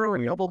 You ever throw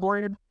a double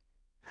blade?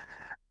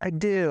 I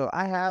do.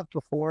 I have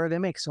before. They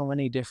make so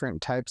many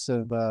different types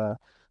of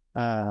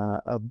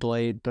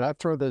blade, but I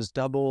throw those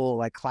double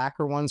like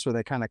clacker ones where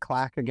they kind of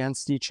clack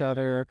against each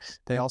other.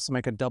 They also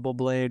make a double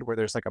blade where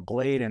there's like a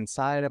blade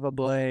inside of a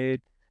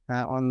blade.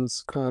 That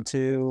one's cool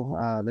too.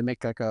 They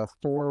make like a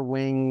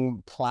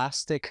 4-wing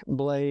plastic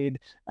blade.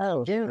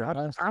 Oh, dude,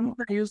 I've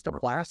never used a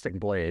plastic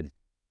blade.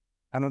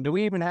 I don't. Do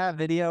we even have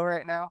video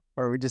right now,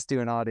 or are we just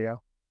doing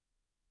audio?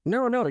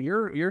 No,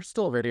 you're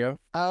still video.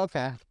 Oh,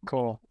 okay,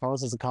 cool. Well,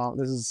 this is one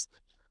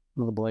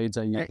of the blades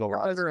I use. I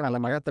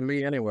got the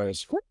me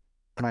anyways.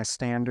 My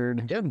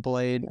standard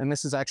blade, and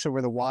this is actually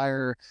where the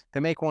wire. They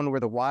make one where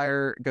the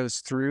wire goes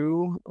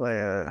through.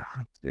 Let's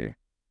see.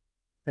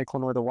 Make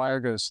one where the wire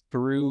goes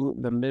through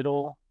the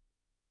middle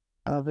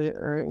of it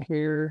right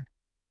here.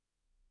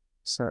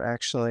 So it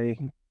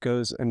actually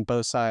goes in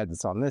both sides.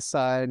 It's on this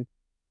side,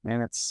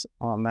 and it's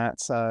on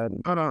that side.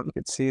 Oh no, you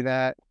can see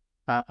that.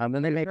 And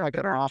then they make like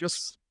an off.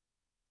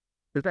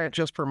 Is that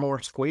just for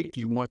more squeak?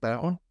 You want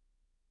that one?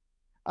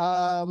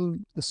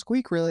 The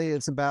squeak really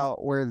is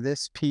about where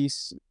this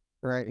piece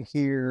right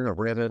here, the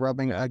rivet,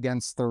 rubbing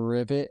against the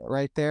rivet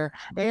right there,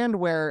 and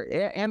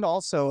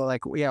also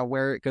like, yeah,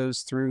 where it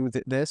goes through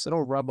this,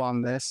 it'll rub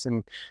on this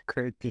and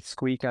create the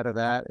squeak out of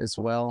that as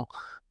well.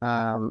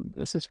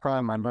 This is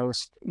probably my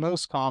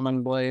most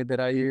common blade that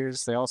I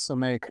use. They also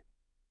make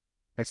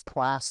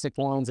plastic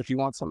ones if you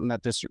want something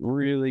that just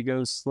really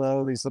goes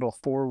slow. These little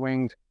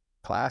 4-winged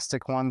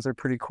plastic ones are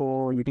pretty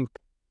cool.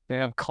 They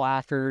have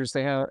clackers.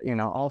 They have,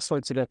 all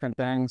sorts of different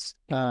things.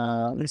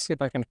 Let me see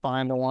if I can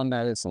find the one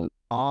that isn't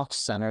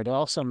off-center. They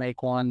also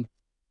make one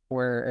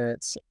where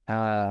it's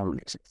there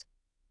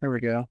we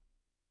go.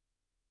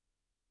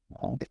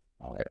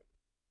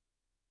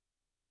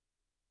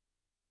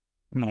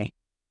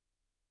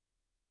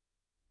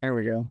 There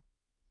we go.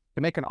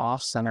 To make an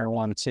off-center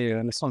one too,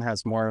 and this one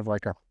has more of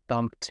like a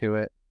thump to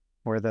it,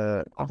 where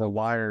the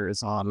wire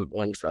is on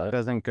one side. It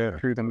doesn't go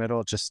through the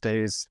middle; it just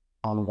stays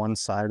on one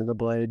side of the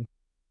blade,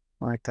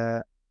 like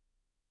that.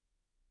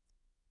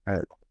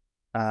 But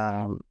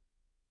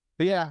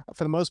yeah,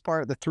 for the most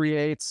part, the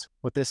 3/8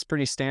 with this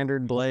pretty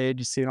standard blade,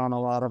 you see it on a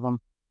lot of them.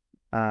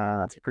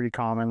 It's pretty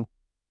common.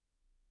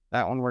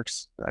 That one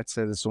works. I'd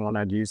say this is the one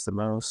I'd use the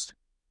most.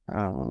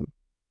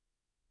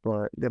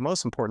 But the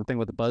most important thing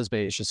with the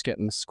buzzbait is just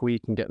getting the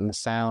squeak and getting the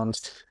sound,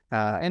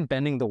 and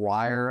bending the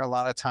wire a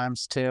lot of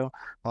times too.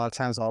 A lot of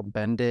times I'll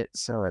bend it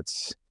so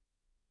it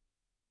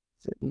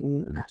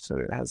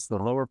has the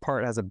lower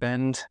part has a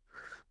bend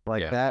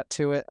like that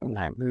to it, and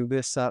I move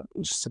this up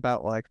just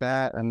about like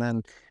that. And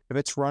then if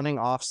it's running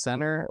off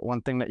center,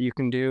 one thing that you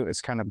can do is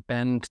kind of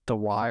bend the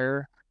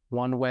wire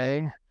one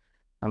way.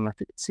 I don't know if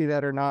you can see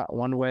that or not,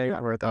 one way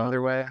or the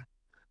other way.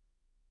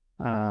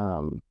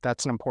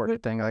 That's an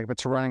important thing. Like if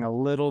it's running a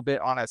little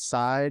bit on its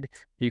side,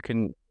 you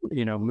can,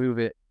 move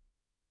it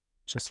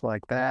just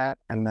like that,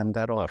 and then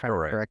that'll kind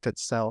of correct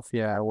itself.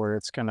 Yeah, where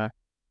it's gonna,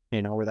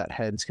 where that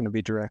head's gonna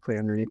be directly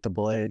underneath the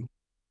blade.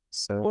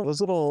 So those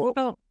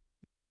little.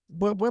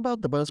 What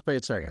about the buzz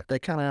baits there? They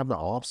kind of have the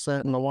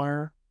offset in the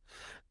wire.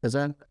 Is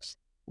that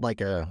like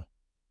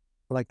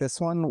this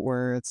one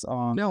where it's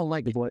on? No,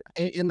 like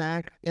in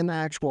the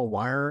actual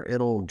wire,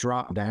 it'll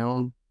drop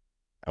down.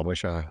 I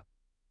wish I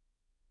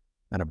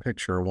had a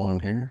picture of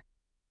one here.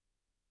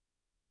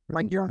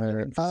 Like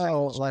it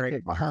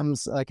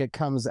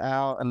comes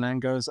out and then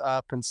goes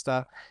up and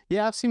stuff.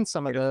 Yeah, I've seen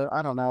some of the.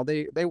 I don't know.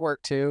 They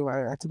work too.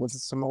 I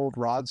was some old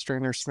rod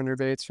strainer spinner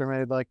baits are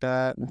made like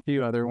that, and a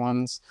few other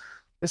ones.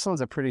 This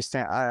one's a pretty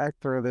I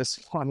throw this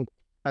one.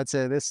 I'd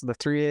say this is the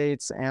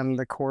 3/8 and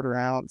the 1/4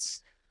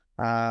 ounce.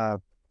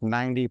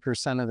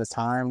 90% of the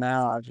time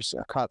now. I've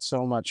caught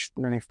so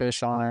many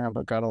fish on it,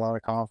 but got a lot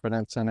of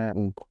confidence in it,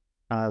 and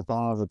as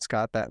long as it's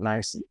got that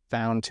nice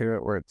sound to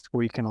it where it's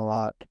squeaking a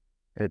lot,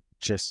 it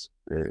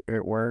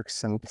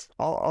works. And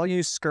I'll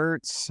use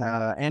skirts,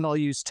 and I'll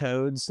use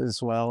toads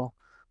as well.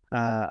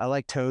 I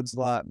like toads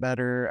a lot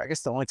better. I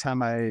guess the only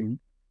time I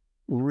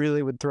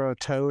really would throw a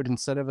toad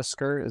instead of a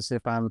skirt is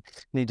if I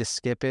need to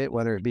skip it,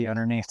 whether it be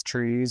underneath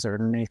trees or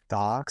underneath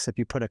docks. If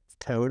you put a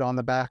toad on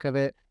the back of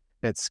it,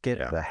 it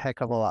skips a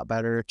heck of a lot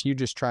better. If you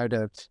just try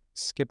to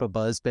skip a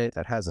buzzbait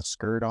that has a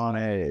skirt on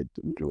it,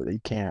 you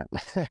can't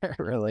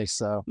really.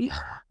 So,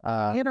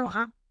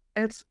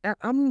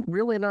 I'm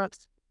really not,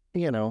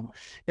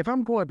 if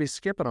I'm going to be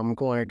skipping, I'm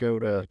going to go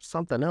to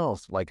something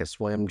else like a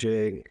swim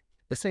jig.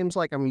 It seems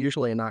like I'm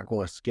usually not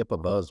going to skip a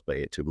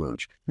buzzbait too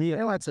much.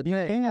 Yeah, that's a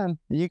thing.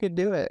 You could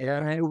do it.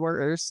 Yeah,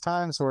 there's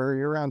times where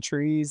you're around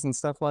trees and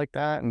stuff like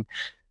that, and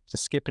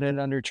just skipping it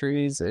under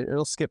trees,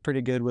 it'll skip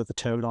pretty good with a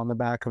toad on the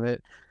back of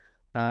it.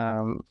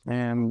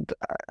 And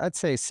I'd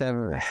say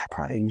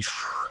probably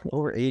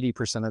over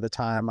 80% of the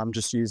time, I'm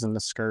just using the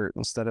skirt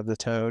instead of the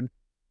toad.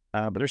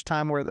 But there's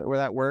time where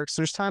that works.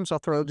 There's times I'll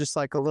throw just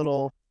like a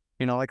little,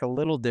 like a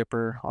little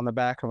dipper on the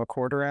back of a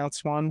 1/4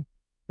 ounce one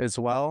as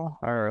well,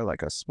 or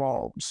like a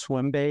small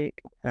swim bait.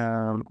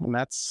 And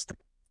that's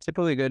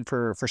typically good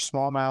for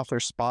smallmouth or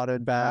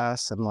spotted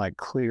bass and like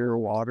clear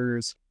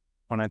waters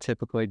when I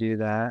typically do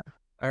that.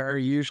 Are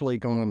usually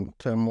going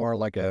to more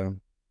like a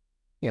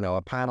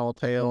paddle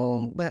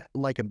tail,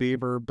 like a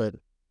beaver, but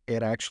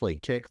it actually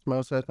kicks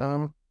most of the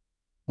time.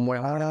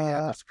 Well, do you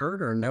have a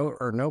skirt or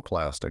no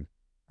plastic?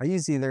 I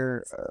use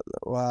either.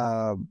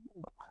 I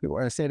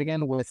say it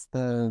again with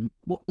the.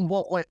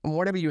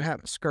 Whatever you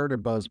have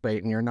skirted buzzbait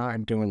and you're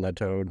not doing the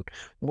toad,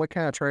 what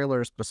kind of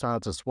trailers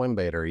besides a swim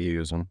bait are you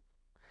using?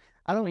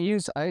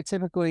 I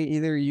typically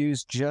either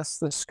use just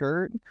the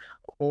skirt,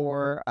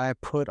 or I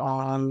put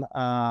on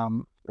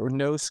or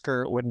no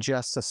skirt with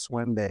just a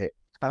swim bait.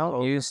 I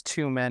don't use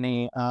too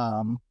many.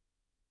 I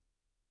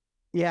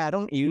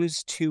don't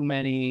use too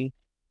many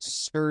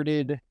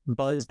skirted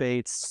buzz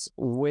baits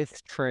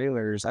with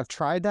trailers. I've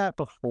tried that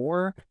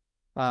before,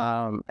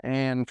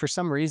 and for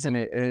some reason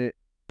it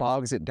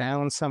bogs it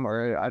down some,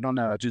 or I don't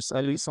know. Just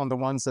at least on the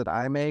ones that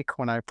I make,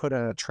 when I put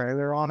a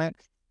trailer on it,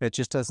 it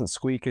just doesn't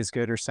squeak as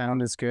good or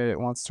sound as good. It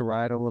wants to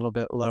ride a little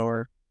bit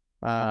lower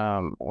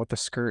with the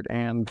skirt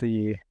and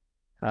the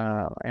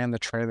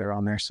trailer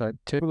on there. So I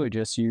typically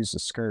just use the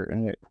skirt,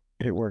 and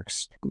it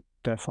works.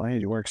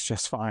 Definitely, it works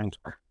just fine.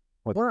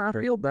 Well, I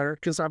feel better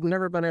because I've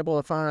never been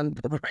able to find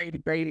the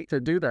right bait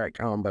to do that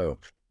combo.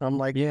 I'm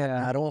like,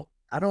 I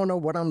don't know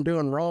what I'm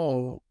doing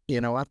wrong.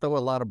 I throw a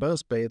lot of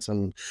buzz baits,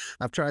 and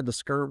I've tried the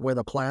skirt with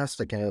a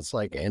plastic, and it's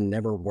like it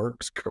never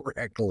works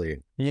correctly.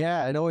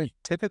 Yeah,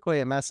 typically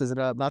it messes it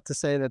up. Not to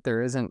say that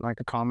there isn't like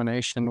a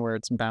combination where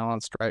it's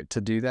balanced right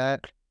to do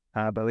that,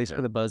 but at least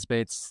for the buzz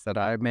baits that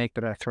I make,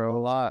 that I throw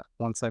a lot,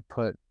 once I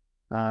put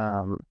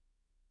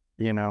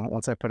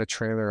once I put a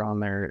trailer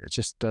on there, it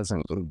just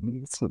doesn't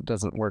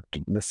work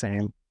the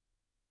same.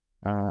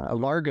 A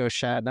Largo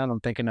shad, now that I'm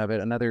thinking of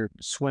it, another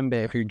swim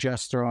bait. If you're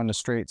just throwing a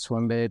straight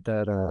swim bait,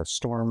 that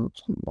Storm,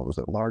 what was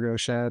it, Largo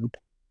shad?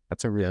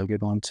 That's a really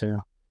good one too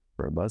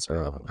for a buzz bait.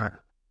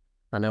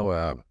 I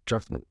know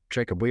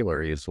Jacob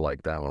Wheeler used to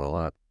like that one a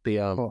lot.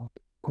 Cool.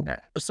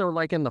 So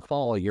like in the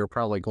fall, you're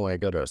probably going to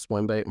go to a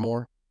swim bait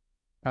more.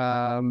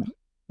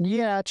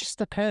 Yeah, it just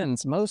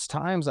depends. Most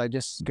times I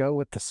just go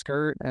with the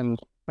skirt, and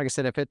like I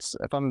said,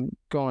 if I'm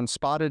going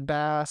spotted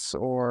bass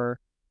or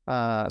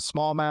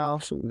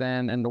smallmouth,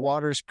 then and the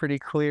water's pretty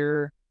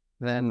clear,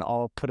 then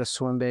I'll put a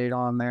swim bait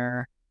on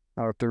there.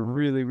 Or if they're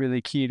really,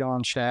 really keyed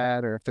on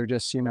shad, or if they're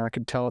just, I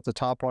could tell it's a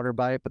topwater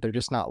bite, but they're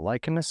just not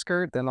liking the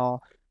skirt, then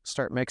I'll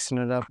start mixing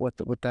it up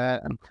with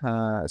that. And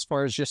as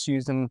far as just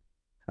using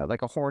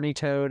like a horny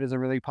toad is a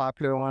really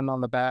popular one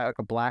on the back, like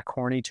a black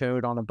horny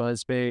toad on a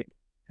buzz bait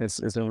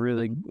is a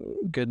really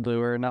good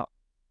lure. Now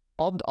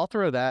I'll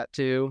throw that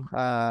too.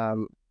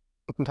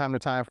 From time to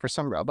time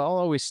but I'll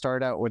always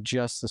start out with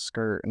just the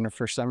skirt. And if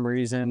for some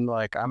reason,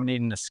 like I'm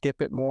needing to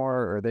skip it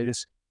more, or they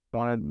just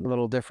want a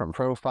little different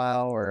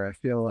profile, or I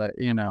feel that,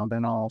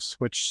 then I'll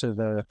switch to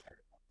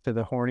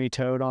the horny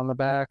toad on the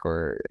back,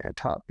 or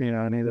top,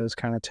 any of those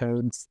kind of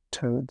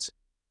toads.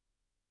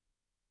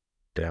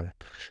 Damn.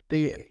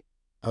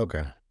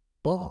 Okay.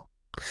 Well,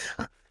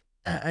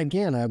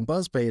 again, a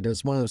buzzbait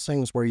is one of those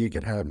things where you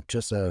could have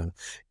just a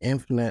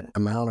infinite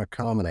amount of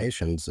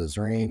combinations. Is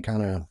there any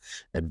kind of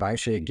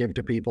advice you give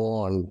to people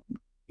on,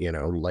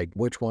 like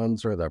which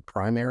ones are the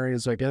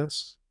primaries, I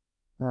guess?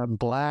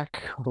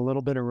 Black with a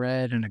little bit of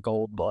red and a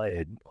gold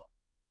blade.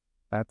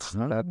 That's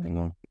what I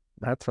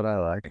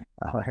like.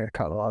 I like it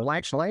called a lot.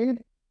 Black blade?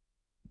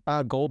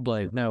 Gold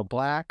blade. No,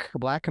 black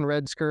and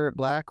red skirt.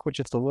 Black with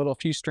just a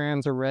few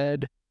strands of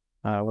red.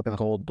 With a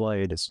gold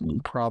blade is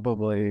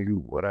probably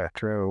what I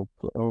throw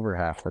over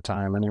half the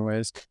time.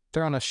 Anyways, if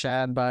they're on a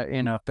shad bite,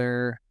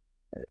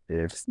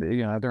 if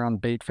they're on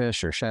bait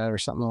fish or shad or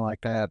something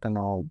like that, then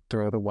I'll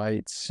throw the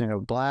whites.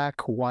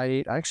 Black,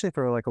 white. I actually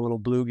throw like a little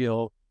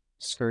bluegill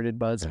skirted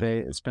buzz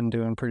bait. It's been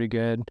doing pretty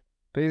good.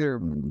 But either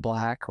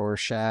black or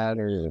shad,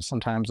 or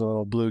sometimes a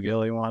little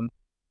bluegilly one.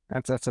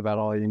 That's about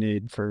all you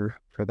need for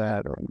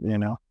that. Or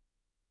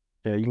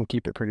yeah, you can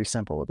keep it pretty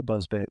simple with a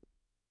buzz bait.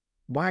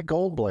 Why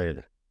gold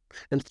blade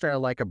instead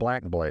of like a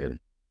black blade?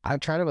 I've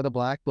tried it with a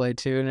black blade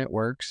too, and it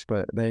works.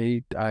 But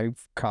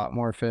I've caught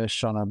more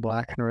fish on a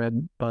black and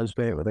red buzz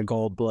bait with a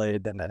gold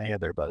blade than any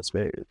other buzz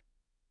bait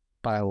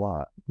by a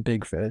lot.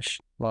 Big fish,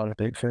 a lot of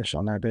big fish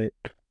on that bait.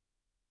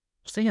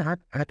 See, I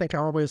think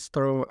I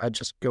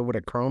just go with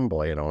a chrome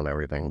blade on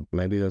everything.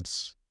 Maybe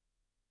it's,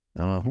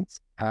 I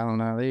don't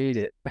know. They eat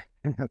it.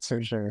 That's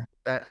for sure.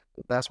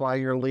 That's why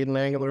you're leading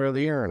angler of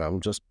the year, and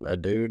I'm just a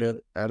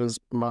dude at his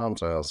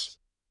mom's house.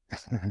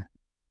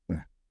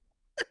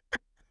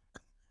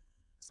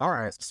 All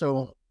right,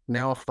 so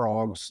now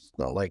frogs,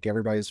 like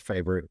everybody's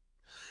favorite.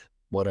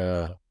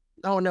 Oh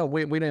no,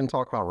 we didn't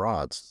talk about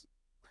rods.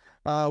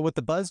 With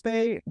the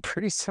buzzbait,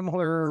 pretty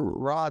similar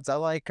rods. I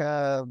like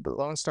the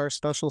Lone Star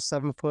Special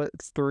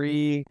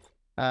 7'3"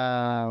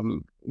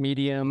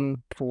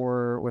 medium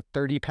with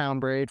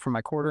 30-pound braid for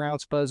my 1/4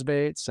 ounce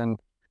buzzbaits, and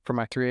for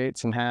my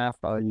 3/8 and half,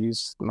 I'll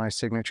use my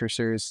signature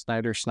series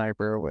Snyder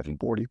Sniper with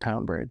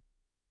 40-pound braid.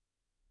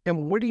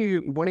 And when do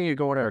you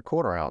go to a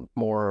 1/4 ounce?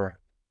 More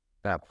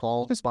that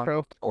fall spot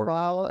or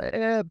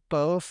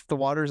both. The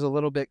water's a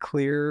little bit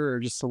clearer, or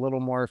just a little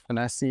more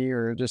finessey,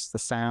 or just the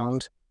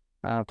sound.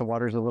 If the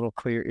water's a little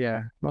clear,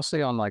 yeah,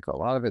 mostly on like a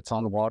lot of it's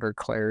on water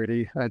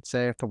clarity. I'd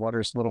say if the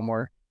water's a little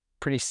more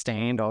pretty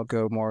stained, I'll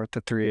go more with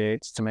the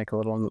 3/8 to make a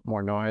little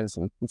more noise,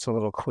 and it's a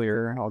little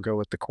clearer, I'll go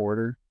with the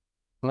 1/4.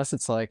 Unless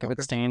it's like, if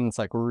it's stained, it's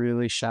like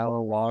really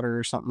shallow water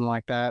or something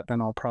like that,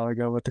 then I'll probably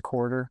go with the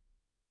 1/4.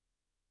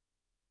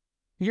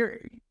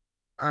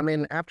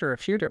 After a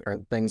few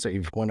different things that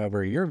you've went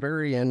over, you're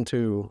very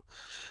into,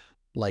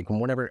 like,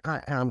 whenever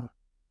I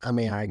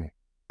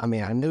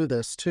knew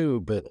this too,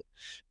 but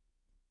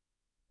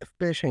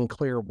fish in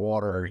clear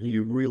water,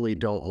 you really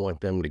don't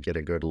want them to get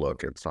a good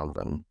look at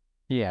something.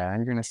 Yeah,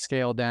 you're gonna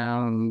scale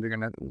down. You're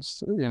gonna,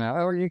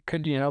 or you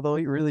could, they'll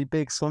eat really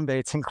big swim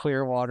baits in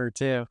clear water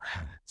too.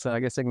 So I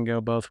guess it can go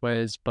both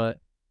ways. But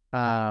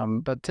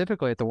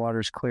typically if the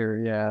water's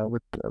clear, yeah,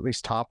 with at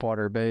least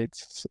topwater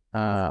baits,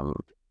 a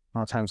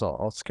lot of times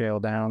I'll scale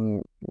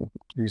down,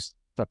 use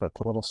stuff that's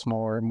a little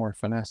smaller, more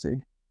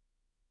finessey.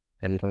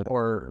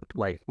 Or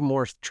like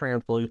more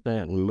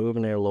translucent and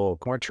moving it a little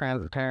more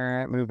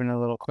transparent, moving a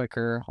little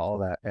quicker, all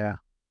that. Yeah,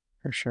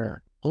 for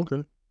sure.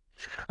 Okay.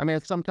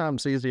 It's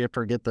sometimes easy to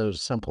forget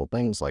those simple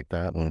things like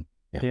that. And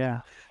yeah.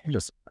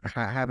 Just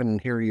having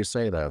hear you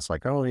say that, it's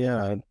like, oh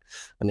yeah, I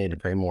need to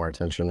pay more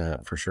attention to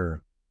that for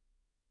sure.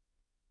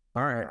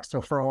 All right.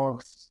 So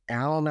frogs, I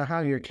don't know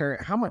how you carry,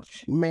 how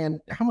much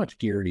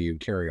gear do you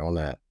carry on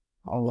that?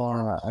 A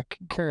lot. I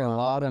carry a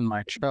lot in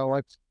my trail.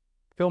 I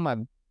fill my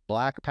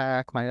black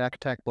pack, my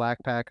Kayak black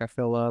pack, I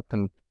fill up,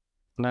 and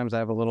sometimes I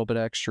have a little bit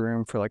of extra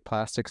room for like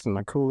plastics in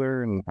my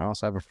cooler, and I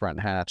also have a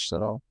front hatch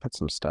that I'll put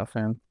some stuff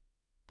in.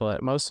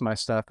 But most of my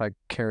stuff I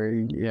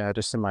carry,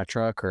 just in my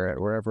truck or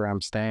wherever I'm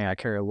staying. I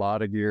carry a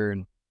lot of gear,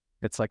 and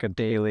it's like a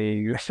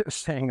daily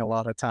thing a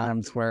lot of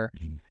times where,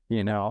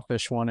 I'll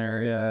fish one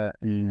area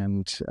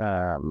and,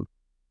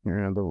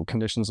 the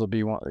conditions will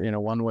be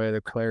one way,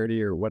 the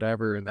clarity or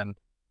whatever. And then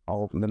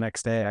the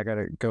next day I got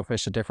to go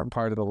fish a different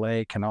part of the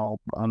lake, and I'll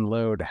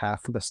unload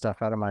half of the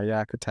stuff out of my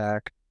Yak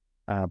Attack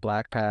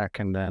black pack,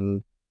 and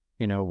then,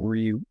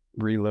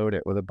 reload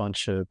it with a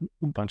bunch of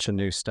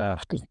new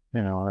stuff,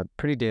 on a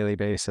pretty daily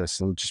basis.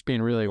 And just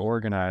being really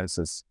organized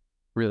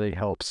really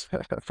helps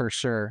for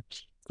sure.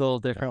 It's a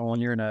little different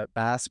when you're in a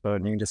bass boat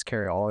and you can just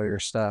carry all your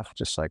stuff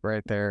just like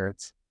right there.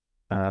 It's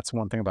that's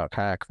one thing about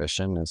kayak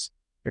fishing is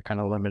you're kind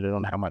of limited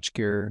on how much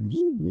gear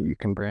you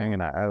can bring.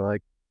 And I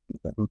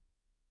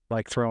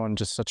like throwing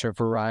just such a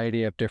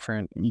variety of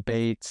different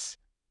baits.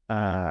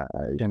 How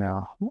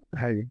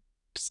you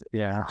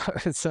yeah.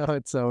 So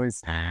it's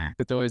always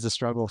a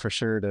struggle for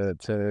sure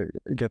to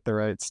get the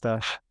right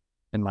stuff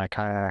in my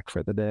kayak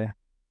for the day.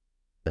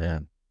 Yeah.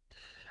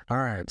 All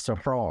right. So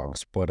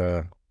frogs, but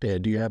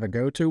do you have a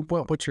go-to?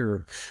 What's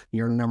your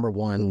number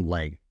one,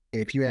 like,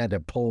 if you had to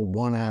pull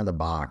one out of the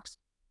box,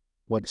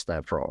 what's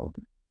that frog?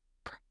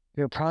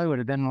 It probably would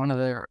have been one of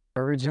the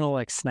original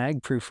like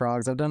snag-proof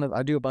frogs. I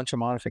do a bunch of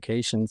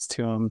modifications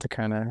to them to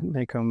kind of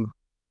make them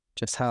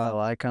just how I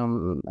like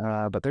them.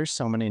 But there's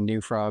so many new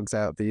frogs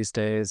out these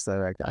days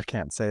that I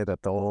can't say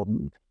that the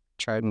old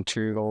tried and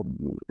true old,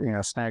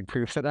 snag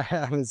proof that I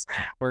have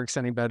works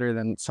any better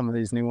than some of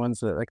these new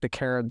ones that like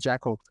the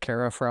jackal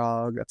Cara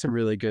frog. That's a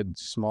really good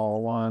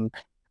small one.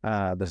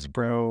 The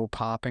Spro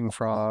popping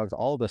frogs,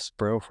 all the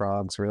Spro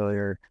frogs really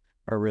are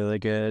really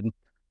good.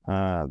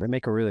 They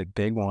make a really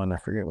big one. I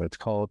forget what it's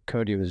called.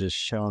 Cody was just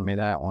showing me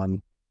that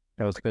one.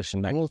 I was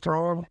fishing that.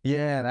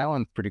 Yeah, that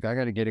one's pretty good. I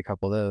got to get a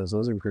couple of those.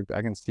 Those are pretty,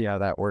 I can see how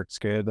that works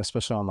good,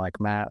 especially on like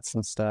mats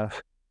and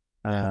stuff.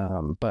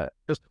 But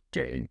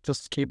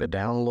just keep it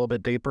down a little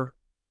bit deeper.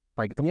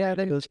 Like they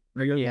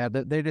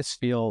could just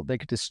feel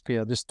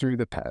just through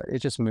the it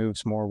just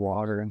moves more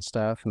water and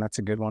stuff, and that's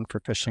a good one for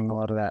fishing a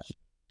lot of that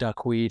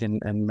duckweed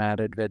and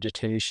matted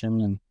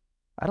vegetation. And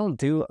I don't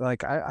do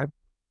like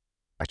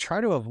I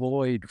try to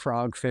avoid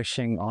frog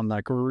fishing on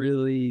like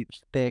really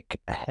thick,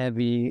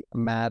 heavy,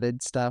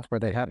 matted stuff where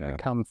they have to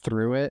come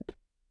through it.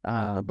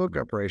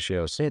 Hookup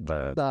ratio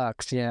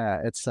sucks.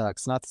 Yeah, it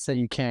sucks. Not to say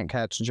you can't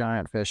catch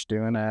giant fish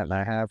doing that, and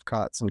I have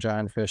caught some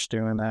giant fish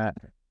doing that,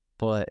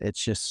 but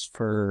it's just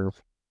for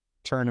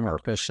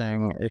tournament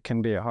fishing. It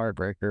can be a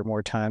heartbreaker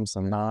more times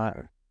than not.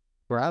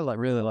 Where I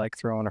really like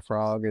throwing a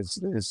frog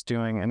is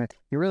doing, and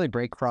you really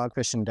break frog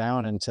fishing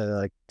down into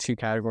like two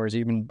categories.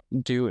 Even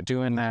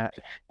doing that,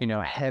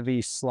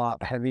 heavy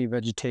slop, heavy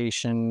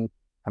vegetation,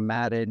 a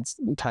matted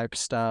type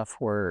stuff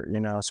where,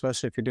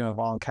 especially if you're doing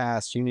long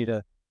casts, you need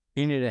a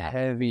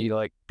heavy,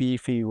 like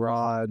beefy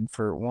rod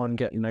for one,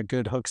 getting a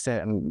good hook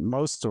set, and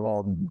most of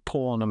all,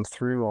 pulling them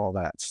through all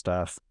that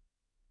stuff.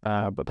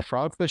 But the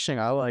frog fishing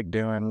I like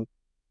doing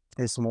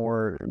is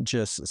more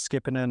just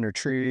skipping under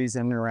trees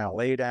and around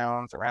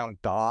laydowns,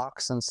 around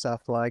docks and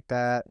stuff like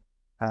that.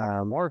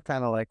 More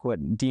kind of like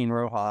what Dean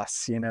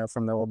Rojas,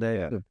 from the old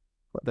day,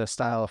 the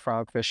style of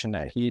frog fishing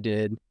that he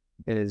did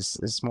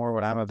is more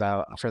what I'm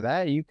about. For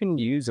that, you can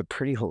use a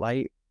pretty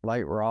light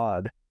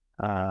rod.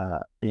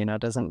 I'll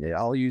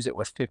use it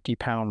with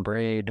 50-pound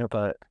braid,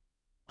 but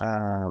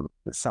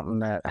something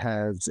that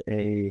has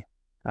a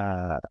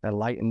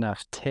light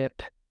enough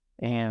tip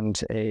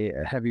and a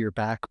heavier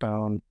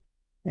backbone.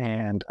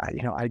 And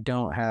I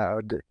don't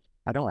have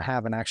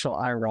an actual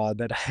eye rod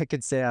that I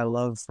could say I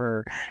love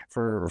for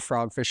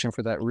frog fishing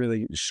for that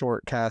really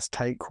short cast,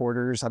 tight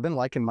quarters. I've been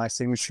liking my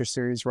Signature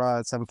Series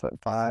rod,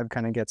 7'5",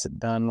 kind of gets it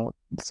done.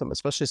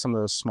 Especially some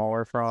of those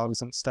smaller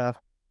frogs and stuff.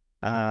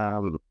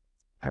 I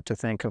have to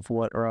think of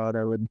what rod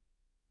I would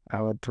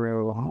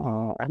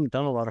throw. I haven't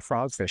done a lot of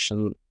frog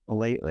fishing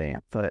lately,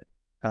 but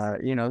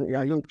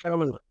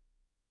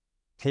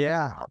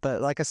yeah,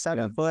 but like a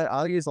 7 foot,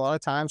 I'll use a lot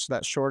of times for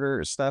that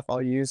shorter stuff.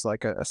 I'll use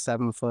like a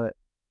 7 foot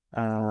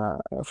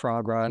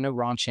frog rod. I know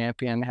Ron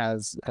Champion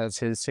has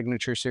his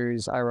Signature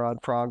Series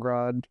iRod frog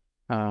rod.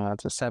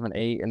 It's a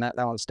 7/8, and that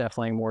one's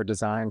definitely more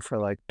designed for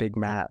like big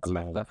mats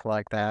and stuff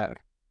like that.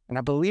 And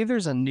I believe they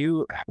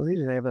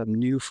have a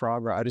new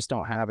frog rod. I just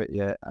don't have it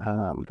yet.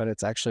 But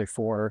it's actually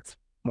for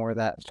more of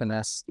that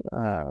finesse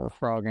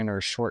frogging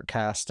or short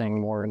casting,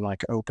 more in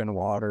like open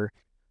water.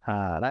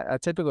 I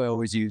typically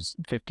always use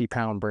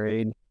 50-pound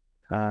braid.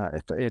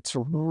 It's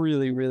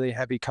really, really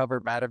heavy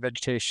covered matted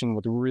vegetation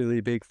with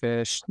really big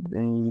fish,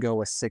 then you can go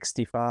with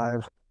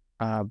 65.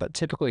 But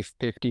typically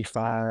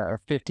 55 or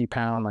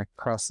 50-pound, like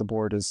across the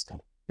board,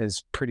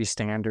 is pretty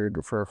standard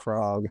for a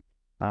frog.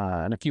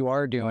 And if you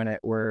are doing it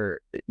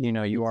where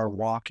you are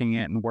walking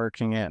it and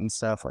working it and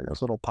stuff, like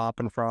those little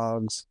popping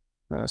frogs,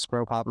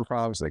 Spro popping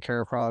frogs, the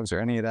Cara frogs, or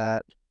any of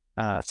that.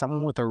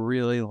 Something with a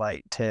really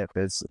light tip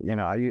is,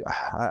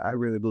 I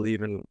really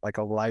believe in like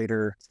a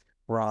lighter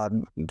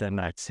rod than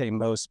I'd say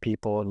most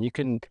people. And you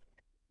can,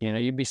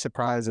 you'd be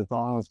surprised as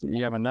long as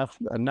you have enough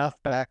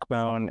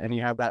backbone and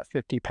you have that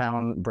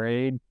 50-pound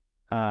braid.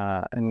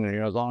 And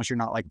as long as you're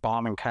not like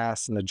bombing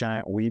casts in the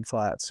giant weed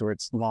flats where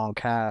it's long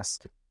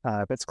cast,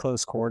 if it's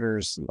close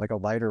quarters, like a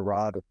lighter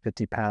rod of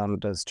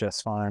 50-pound does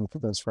just fine for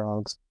those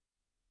frogs.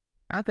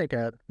 I think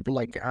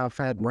I've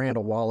had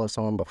Randall Wallace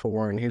on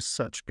before, and he's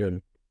such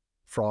good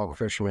frog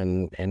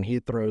fisherman, and he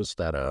throws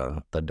that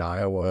the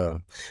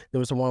Daiwa. There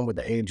was the one with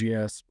the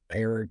AGS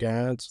air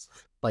guides.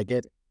 Like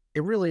it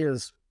really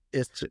is.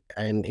 It's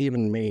and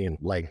even me,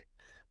 like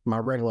my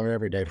regular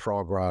everyday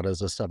frog rod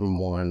is a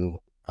 7-1,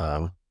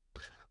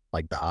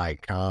 like the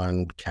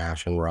Icon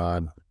cash and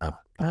rod. I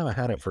haven't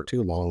had it for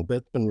too long, but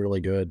it's been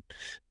really good.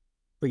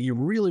 But you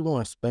really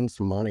want to spend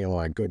some money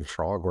on a good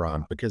frog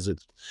rod because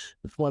it's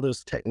one of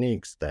those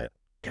techniques that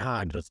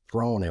God, just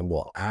throwing it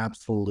will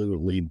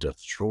absolutely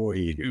destroy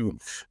you,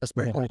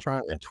 especially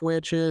trying to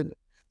twitch it.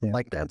 Yeah.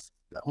 Like that's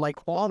like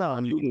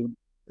Quantum.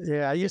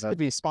 Yeah, I used to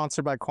be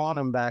sponsored by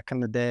Quantum back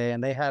in the day,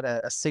 and they had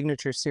a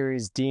signature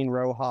series Dean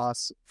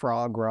Rojas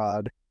frog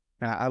rod.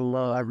 And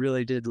I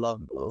really did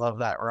love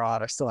that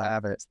rod. I still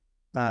have it.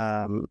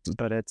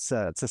 But it's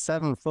a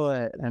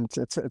 7-foot, and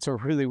it's a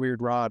really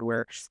weird rod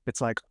where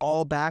it's like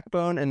all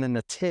backbone, and then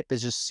the tip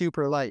is just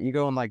super light. You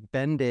go and like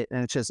bend it,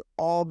 and it's just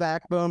all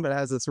backbone, but it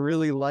has this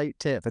really light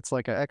tip. It's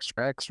like an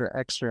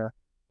extra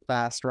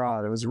fast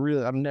rod. It was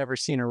really, I've never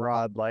seen a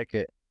rod like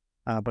it.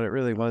 But it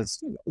really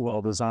was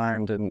well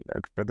designed, and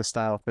for the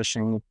style of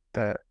fishing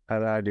that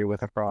I do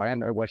with a frog,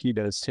 and what he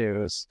does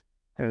too is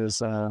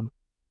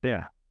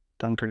yeah,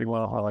 done pretty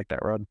well. I like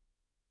that rod.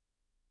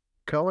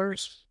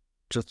 Colors,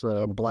 just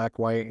a black,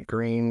 white,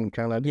 green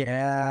kind of.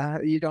 Yeah,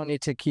 you don't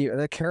need to keep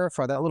the Cara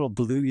frog. That little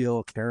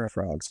bluegill Cara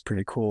frog's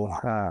pretty cool.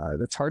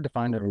 It's hard to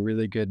find a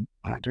really good.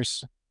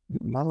 There's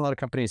not a lot of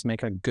companies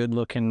make a good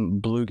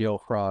looking bluegill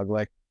frog.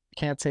 Like,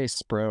 can't say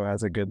Spro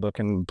has a good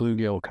looking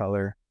bluegill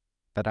color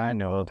that I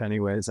know of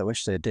anyways. I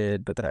wish they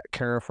did, but that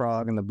Cara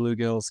frog and the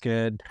bluegill's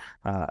good.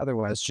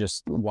 Otherwise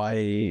just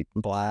white,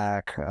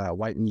 black,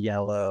 white and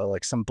yellow,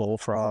 like some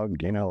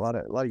bullfrog, a lot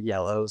of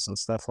yellows and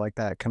stuff like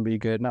that can be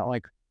good. Not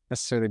like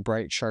necessarily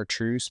bright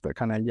chartreuse, but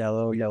kind of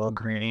yellow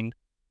green.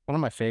 One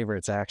of my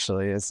favorites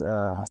actually is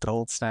the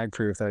old snag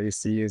proof that I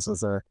used to use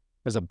was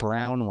a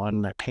brown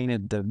one. I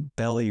painted the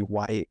belly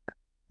white,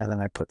 and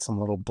then I put some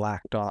little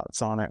black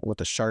dots on it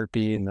with a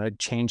Sharpie, and I'd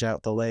change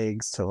out the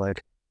legs to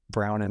like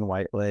brown and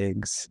white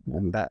legs,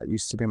 and that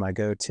used to be my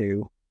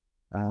go-to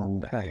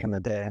back in the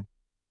day.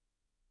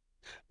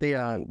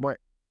 What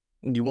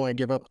you want to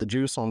give up the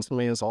juice on some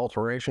of these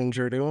alterations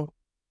you're doing?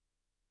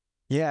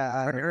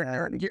 Yeah,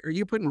 are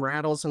you putting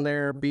rattles in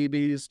there,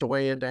 BBs to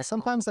weigh it down?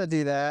 sometimes I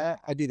do that.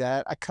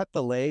 I cut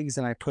the legs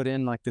and I put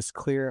in like this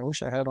clear. I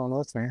wish I had one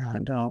with me. I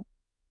don't.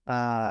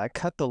 I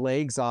cut the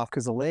legs off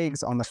because the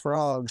legs on the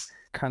frogs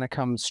kind of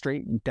come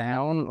straight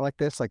down like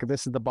this. Like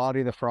this is the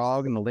body of the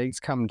frog and the legs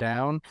come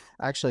down.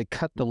 I actually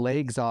cut the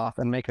legs off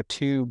and make a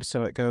tube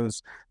so it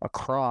goes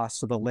across.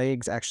 So the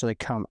legs actually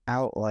come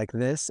out like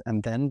this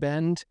and then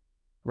bend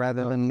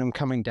rather than them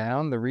coming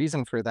down. The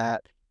reason for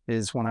that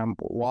is when I'm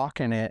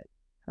walking it,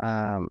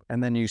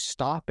 and then you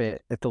stop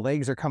it, if the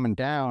legs are coming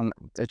down,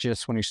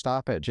 when you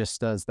stop it,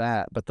 just does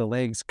that. But the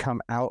legs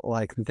come out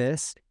like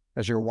this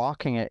as you're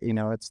walking it,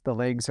 it's the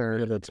legs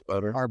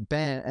are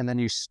bent, and then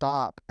you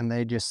stop, and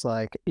they just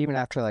like, even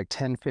after like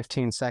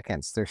 10-15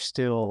 seconds, they're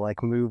still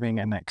like moving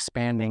and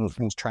expanding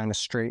and trying to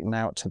straighten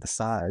out to the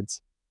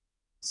sides.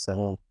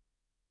 So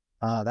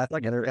that's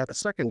like at the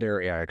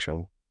secondary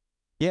action.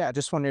 Yeah,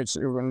 just when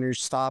you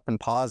stop and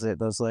pause it,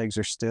 those legs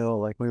are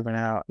still like moving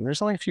out. And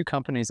there's only a few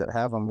companies that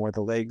have them where the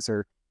legs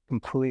are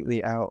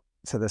completely out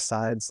to the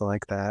sides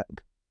like that.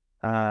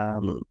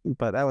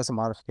 But that was a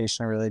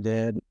modification I really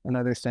did.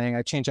 Another thing,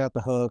 I changed out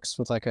the hooks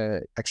with like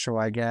a extra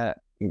wide gap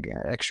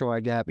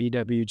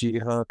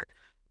EWG hook,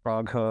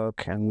 frog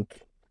hook, and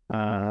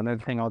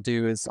another thing I'll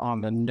do is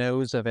on the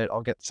nose of it,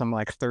 I'll get some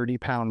like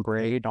 30-pound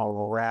braid.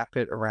 I'll wrap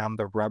it around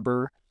the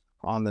rubber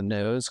on the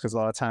nose, because a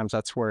lot of times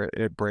that's where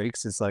it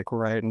breaks, is like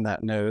right in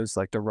that nose,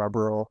 like the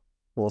rubber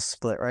will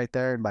split right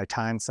there. And by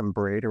tying some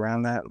braid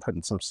around that and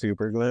putting some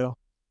super glue,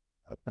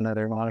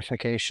 another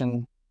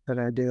modification that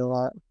I do a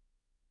lot.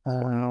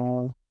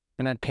 And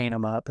I'd paint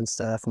them up and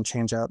stuff and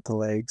change out the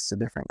legs to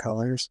different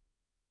colors.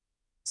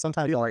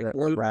 Sometimes you like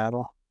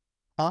rattle.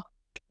 Huh?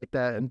 Like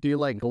that. And do you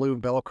like glue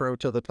Velcro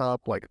to the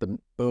top, like the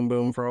Boom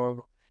Boom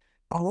frog?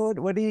 Oh,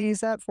 what do you use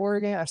that for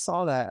again? I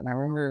saw that and I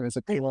remember it was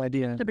a cool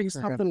idea. To be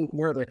something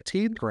where the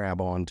teeth grab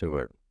onto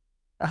it.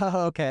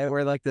 Oh, okay.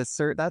 Where like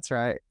the that's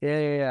right.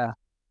 Yeah.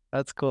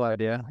 That's a cool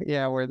idea.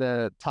 Yeah, where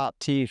the top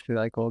teeth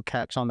like will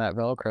catch on that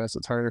Velcro, so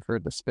it's harder for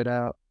it to spit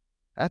out.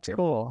 That's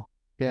cool.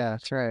 Yeah,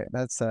 that's right.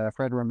 That's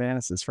Fred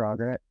Romanis's frog,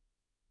 right?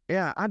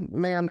 Yeah,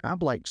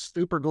 I've like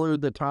super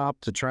glued the top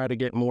to try to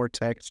get more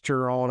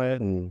texture on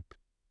it, and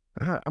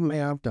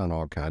I've done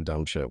all kind of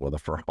dumb shit with a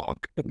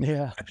frog.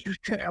 Yeah.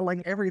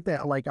 Like everything.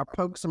 Like I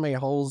poke so many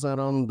holes in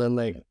them, then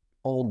they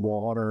hold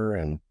water,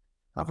 and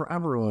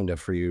I've ruined it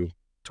for you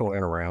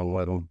toying around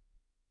with them.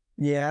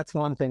 Yeah, that's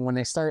one thing. When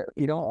they start,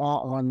 you don't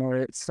want one where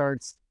it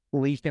starts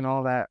leaking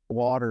all that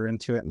water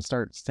into it and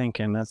starts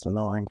sinking. That's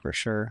annoying for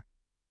sure.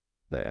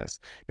 Yes,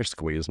 you're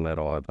squeezing it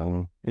all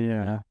out.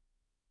 Yeah.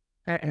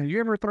 Have you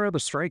ever throw the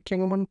Strike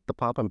King one, the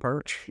pop and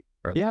perch?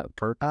 Or Yeah. the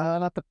perch?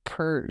 Not the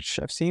perch.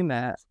 I've seen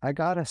that. I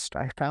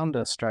found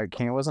a Strike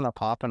King. It wasn't a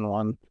popping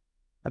one.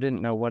 I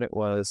didn't know what it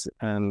was,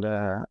 and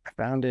I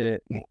found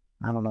it.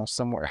 I don't know,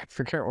 somewhere. I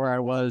forget where I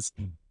was.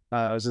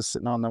 I was just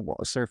sitting on the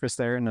surface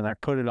there, and then I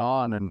put it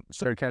on and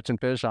started catching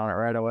fish on it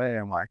right away.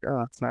 I'm like,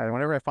 oh, it's nice.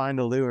 Whenever I find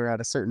a lure at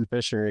a certain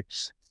fishery,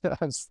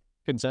 I just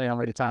couldn't tell you how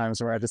many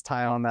times where I just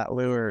tie on that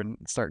lure and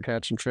start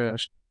catching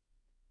fish.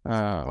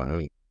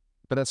 Wow.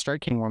 But that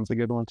Strike King one's a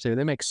good one too.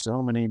 They make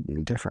so many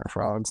different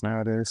frogs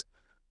nowadays.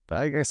 But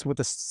I guess with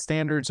the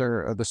standards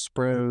are the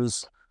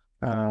Spros,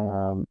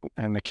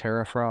 and the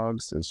Cara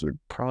frogs, those would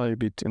probably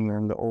be in there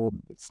in the old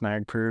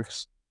snag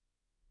proofs.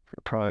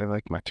 Probably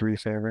like my three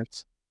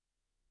favorites.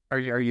 Are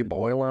you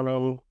boiling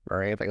them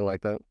or anything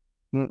like that?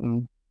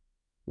 Mm-mm.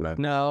 No.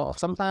 No,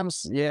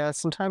 sometimes, yeah,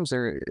 sometimes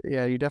you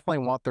definitely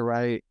want the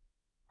right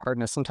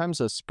hardness. Sometimes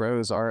those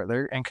Spros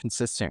they're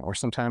inconsistent, or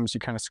sometimes you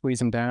kind of squeeze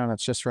them down,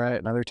 it's just right,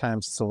 and other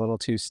times it's a little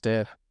too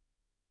stiff,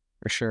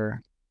 for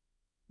sure.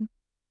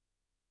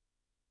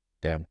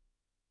 Yeah.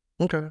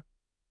 Okay.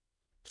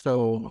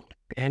 So,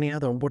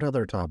 what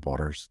other top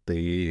waters?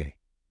 The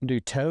Do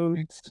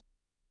toads?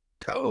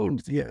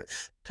 toads. Yeah.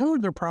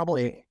 Toads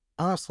are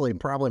honestly,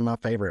 probably my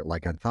favorite,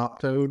 like a top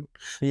toad.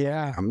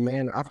 Yeah,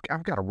 Man,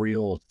 I've got a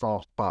real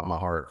soft spot in my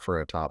heart for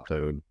a top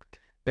toad.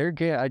 they're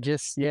good. I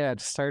just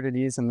started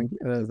using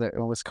the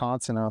in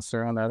Wisconsin. I was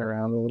throwing that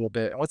around a little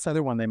bit. What's the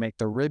other one they make?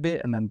 The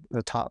ribbit and then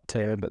the top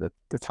toad, but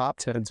the top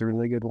toad's a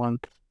really good one.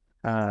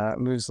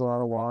 Moves a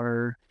lot of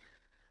water.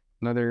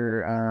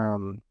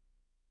 Another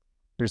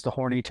there's the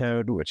horny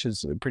toad, which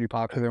is a pretty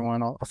popular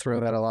one. I'll throw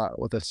that a lot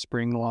with a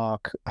spring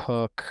lock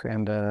hook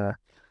and a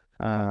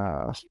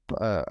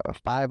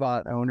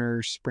 5/0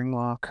 owner spring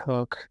lock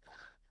hook.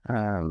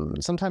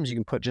 Sometimes you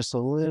can put just a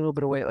little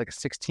bit of weight, like a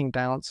 16th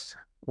ounce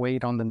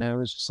weight on the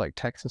nose, just like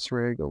Texas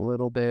rig, a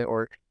little bit,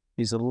 or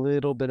use a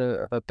little bit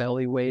of a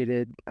belly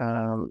weighted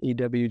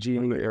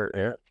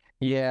EWG.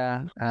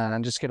 Yeah,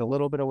 and just get a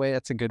little bit of weight.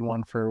 That's a good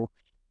one for,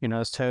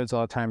 those toads. A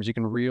lot of times you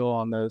can reel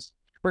on those.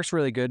 Works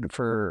really good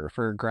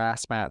for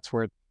grass mats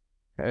where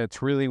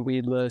it's really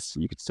weedless.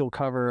 You could still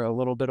cover a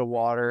little bit of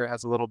water,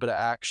 has a little bit of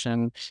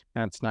action,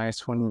 and it's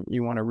nice when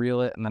you want to reel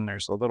it. And then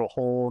there's a little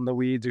hole in the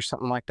weeds or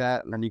something like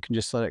that, and then you can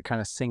just let it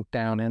kind of sink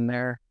down in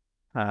there.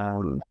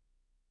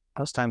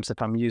 Most times,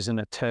 if I'm using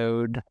a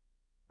toad,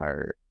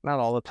 or not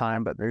all the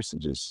time, but there's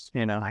just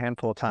a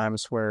handful of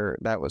times where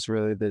that was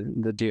really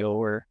the deal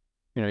where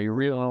you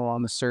reel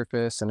on the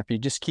surface, and if you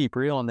just keep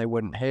reeling, they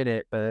wouldn't hit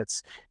it. But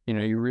it's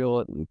you reel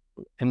it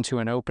into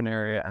an open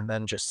area and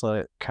then just let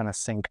it kind of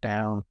sink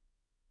down.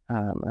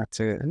 That's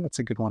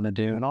a good one to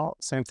do. And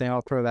same thing,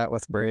 I'll throw that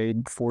with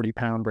braid,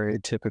 40-pound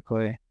braid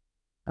typically.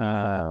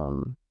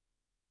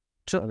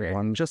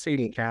 Just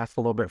eating cast a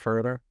little bit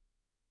further.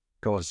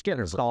 Just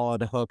getting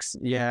solid hooks.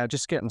 Yeah,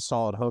 just getting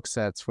solid hook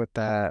sets with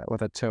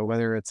a toad,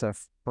 whether it's a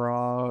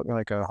frog,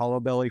 like a hollow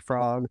belly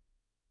frog,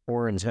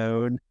 or a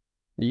toad.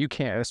 You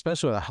can't,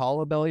 especially with a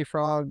hollow belly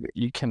frog,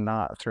 you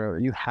cannot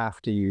you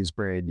have to use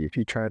braid. If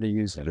you try to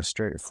use a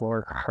straight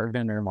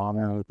fluorocarbon or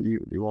mono,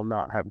 you will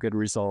not have good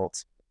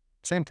results.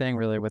 Same thing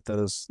really with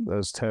those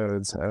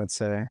toads, I would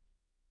say.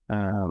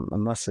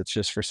 Unless it's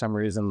just for some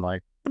reason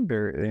like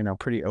they're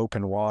pretty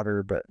open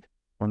water, but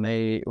when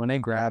they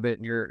grab it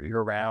and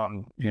you're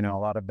around a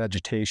lot of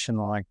vegetation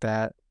like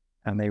that,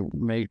 and they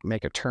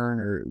make a turn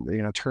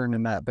or turn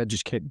in that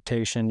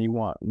vegetation, you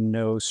want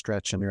no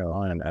stretch in your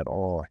line at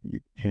all,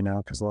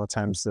 because a lot of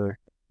times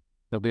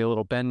there'll be a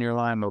little bend in your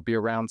line, they'll be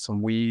around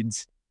some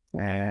weeds,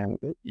 and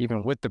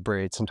even with the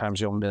braid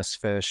sometimes you'll miss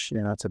fish.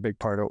 It's a big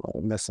part of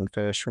missing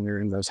fish when you're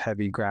in those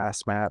heavy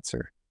grass mats,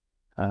 or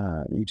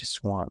you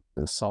just want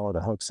as solid a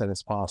hook set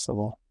as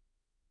possible.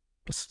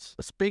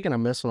 Speaking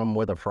of missing them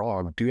with a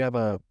frog, do you have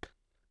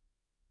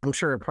I'm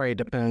sure it probably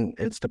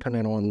it's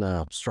dependent on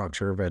the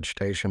structure of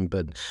vegetation,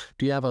 but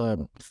do you have a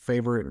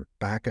favorite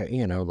backup,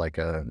 like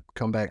a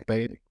comeback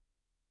bait?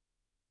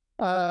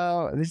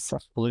 It's a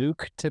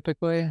fluke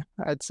typically,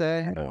 I'd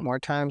say, more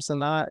times than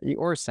not,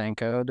 or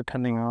Senko,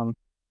 depending on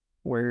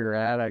where you're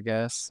at, I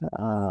guess.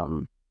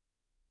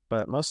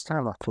 But most of the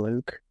time a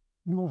fluke,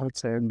 I would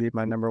say, would be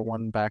my number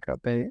one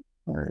backup bait,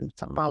 or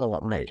something. Follow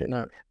up bait.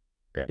 No.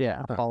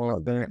 Yeah, follow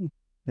up bait.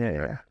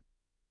 Yeah,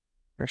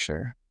 for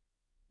sure.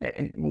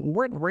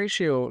 What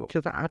ratio?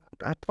 Because I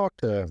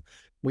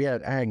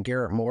had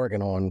Garrett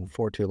Morgan on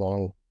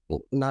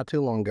not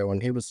too long ago,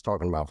 and he was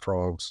talking about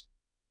frogs.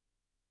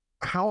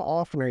 How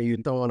often are you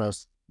throwing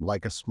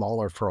like a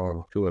smaller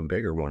frog to a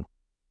bigger one?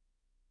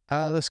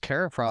 Those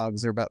Cara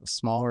frogs are about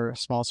small.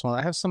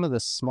 I have some of the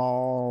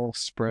small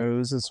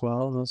Spros as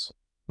well.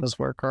 Those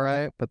work all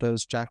right, but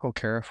those Jackal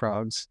Cara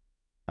frogs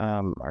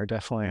are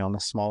definitely on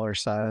the smaller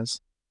size,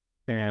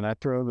 and I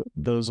throw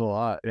those a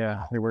lot.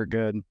 Yeah, they work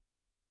good.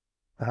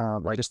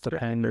 Like just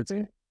depends.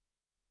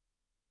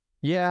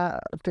 Yeah,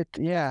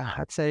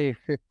 I'd say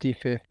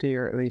 50-50,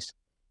 or at least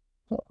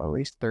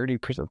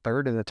 30%,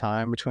 third of the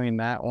time between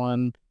that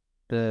one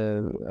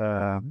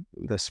the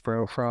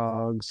Spro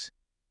frogs,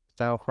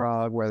 style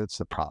frog, whether it's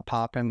the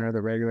poppin or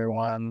the regular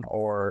one,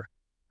 or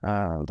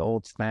the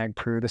old snag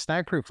proof. The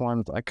snag proof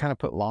ones, I kind of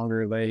put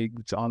longer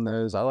legs on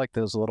those. I like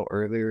those a little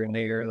earlier in the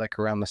year, like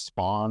around the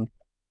spawn.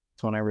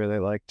 That's when I really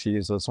like to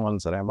use those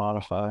ones that I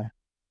modify.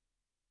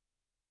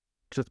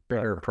 Just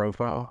better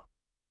profile.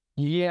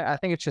 Yeah, I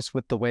think it's just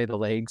with the way the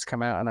legs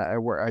come out, and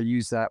I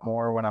use that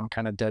more when I'm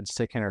kind of dead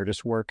sticking or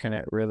just working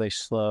it really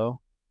slow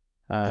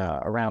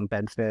around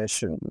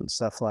bedfish and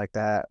stuff like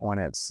that. When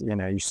it's,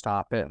 you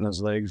stop it and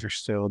those legs are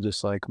still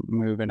just like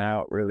moving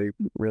out really,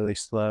 really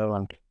slow,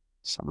 and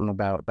something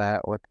about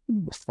that with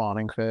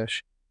spawning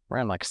fish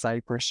around like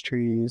cypress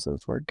trees,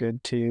 those work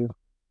good too.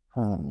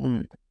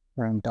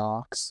 Around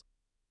docks.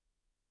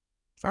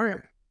 All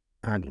right.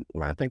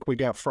 I think we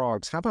got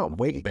frogs. How about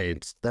wake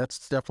baits?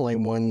 That's definitely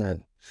one that,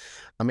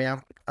 I mean,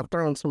 I've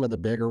thrown some of the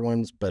bigger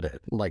ones, but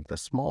like the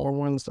smaller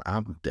ones,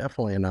 I'm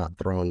definitely not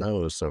throwing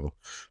those. So,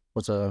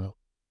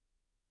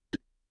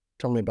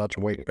 tell me about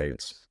your wake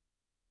baits.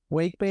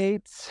 Wake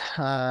baits.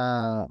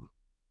 One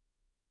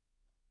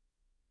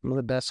of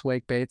the best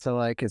wake baits I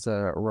like is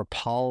a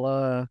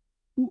Rapala.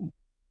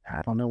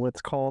 I don't know what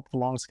it's called.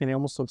 Long skinny,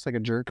 almost looks like a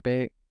jerk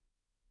bait.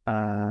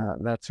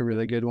 That's a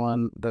really good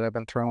one that I've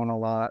been throwing a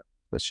lot.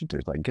 Especially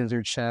there's like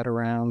gizzard shad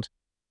around.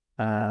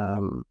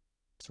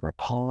 It's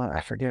Rapala.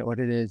 I forget what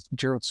it is.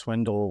 Gerald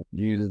Swindle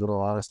uses it a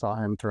lot. I saw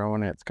him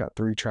throwing it. It's got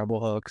 3 treble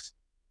hooks,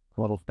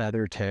 a little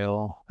feather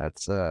tail.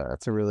 That's a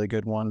really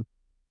good one.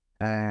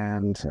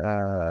 And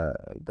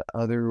the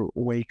other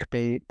wake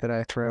bait that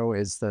I throw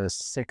is the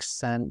 6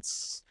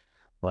 Sense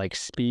like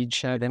speed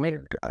shad. They made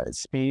a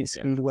speed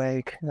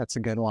wake. That's a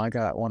good one. I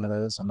got one of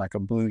those on like a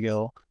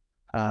bluegill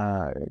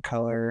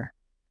color.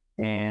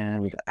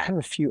 And I have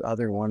a few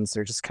other ones.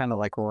 They're just kind of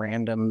like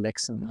random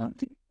mixing up.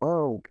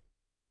 Oh,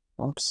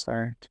 oops,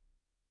 sorry.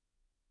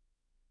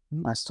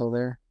 Am I still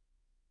there?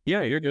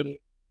 Yeah, you're good.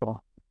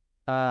 Cool.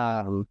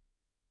 Got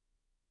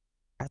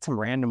some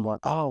random one.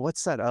 Oh,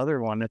 what's that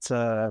other one? It's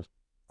a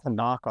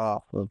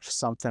knockoff of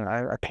something.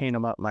 I paint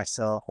them up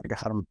myself. I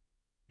got them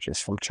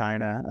just from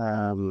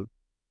China.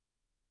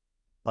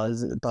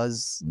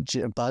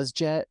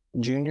 Buzzjet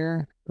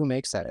Junior. Who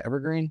makes that?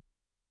 Evergreen?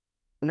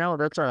 No,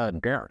 that's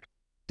Derek.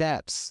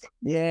 Depths.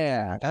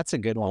 Yeah, that's a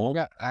good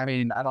one. I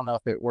mean, I don't know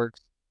if it works.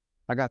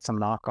 I got some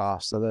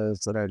knockoffs of those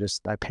that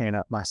I paint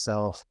up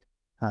myself.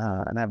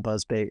 And that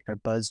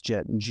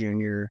Buzzjet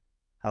Junior,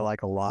 I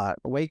like a lot.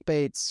 Wake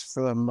baits,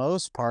 for the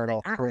most part,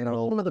 I'll throw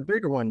some of the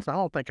bigger ones. I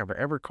don't think I've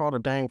ever caught a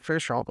dang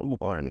fish off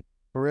of one.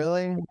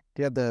 Really? Do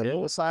you have the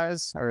little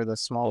size or the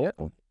small?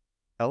 Yeah.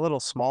 A little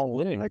small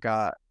one I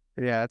got.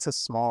 Yeah, it's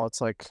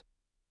it's like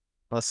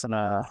less than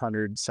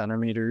 100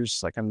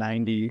 centimeters, like a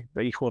 90,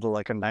 equal to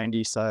like a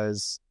 90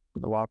 size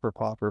Whopper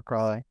Popper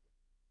probably.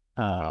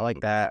 I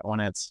like that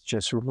when it's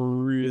just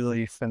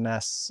really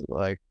finesse,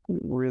 like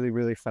really,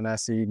 really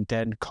finessey,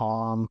 dead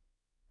calm.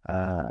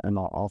 And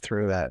I'll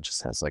throw that. It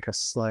just has like a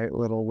slight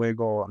little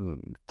wiggle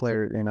and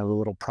player, the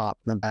little prop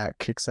in the back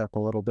kicks up a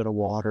little bit of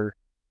water.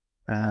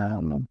 I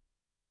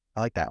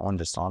like that one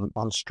just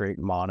on straight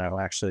mono.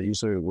 Actually,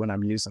 usually when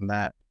I'm using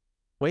that,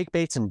 wake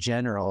baits in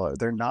general,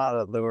 they're not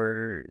a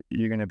lure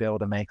you're going to be able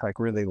to make like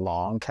really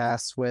long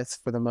casts with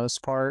for the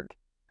most part.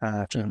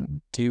 If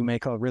you do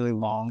make a really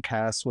long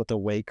cast with a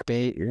wake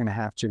bait, you're going to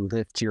have to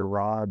lift your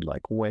rod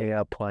like way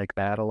up like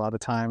that a lot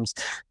of times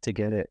to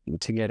get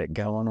it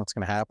going. What's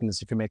going to happen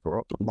is if you make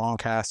a long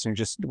cast and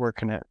you're just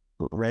working it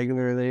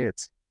regularly,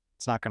 it's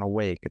not going to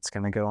wake. It's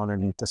going to go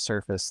underneath the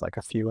surface like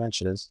a few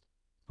inches.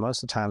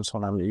 Most of the times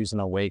when I'm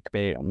using a wake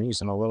bait, I'm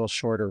using a little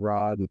shorter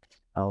rod and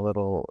a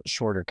little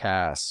shorter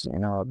cast,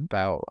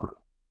 about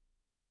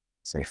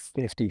say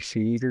 50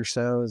 feet or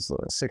so, is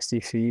 60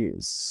 feet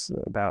is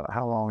about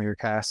how long your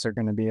casts are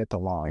going to be at the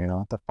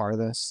at the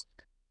farthest.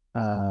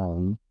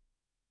 Why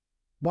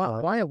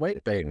a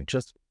wake bait?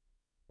 Just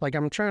like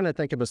I'm trying to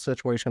think of a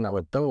situation that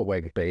would throw a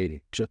wake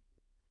bait. Just,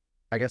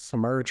 I guess,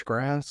 submerged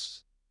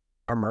grass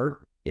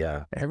or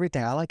yeah.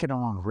 Everything. I like it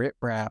along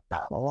riprap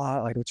a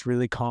lot. Like it's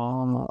really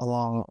calm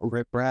along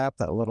riprap.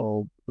 That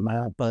little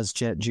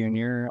Buzzjet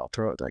Junior, I'll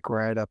throw it like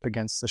right up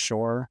against the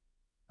shore.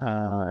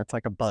 It's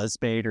like a buzz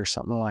bait or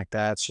something like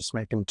that. It's just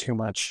making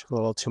a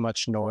little too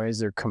much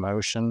noise or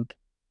commotion.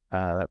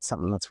 That's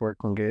something that's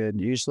working good.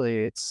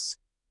 Usually it's,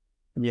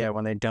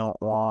 when they don't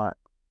want,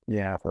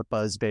 a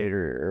buzz bait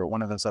or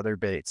one of those other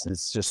baits,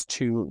 it's just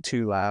too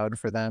loud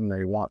for them.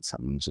 They want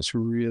something just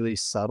really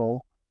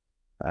subtle.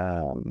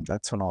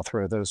 That's when I'll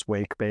throw those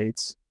wake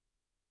baits.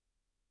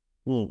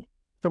 So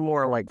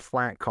more like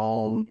flat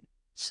calm.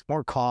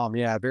 More calm,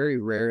 yeah. Very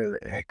rarely.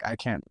 I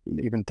can't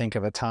even think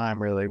of a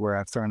time really where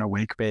I've thrown a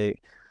wake bait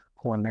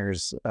when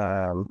there's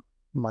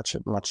much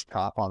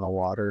top on the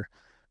water.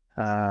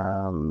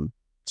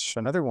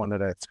 Another one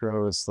that I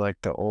throw is like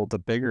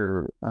the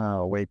bigger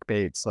wake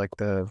baits, like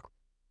the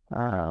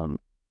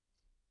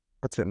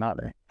what's it not?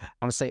 I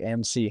want to say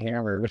MC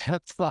Hammer, but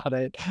that's not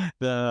it.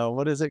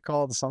 What is it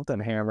called? Something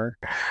Hammer.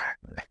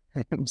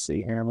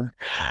 MC Hammer.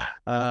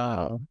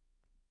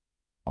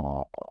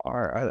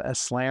 or a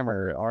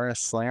slammer or a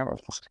slammer.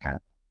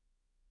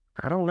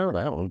 I don't know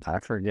that one. I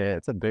forget.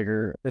 It's a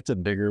bigger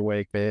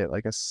wake bait,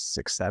 like a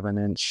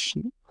 6-7 inch.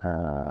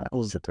 I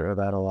used to throw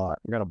that a lot.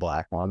 I got a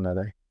black one that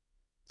I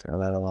throw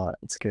that a lot.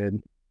 It's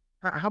good.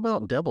 How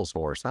about Devil's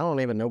Horse? I don't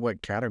even know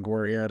what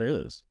category that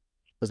is.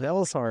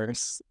 Devil's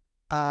Horse.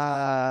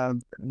 No,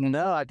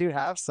 I do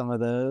have some of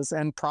those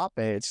and prop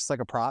bait. It's just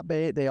like a prop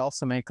bait. They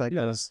also make like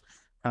those.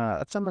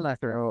 That's something I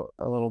throw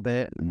a little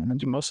bit.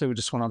 Mostly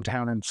just when I'm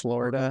down in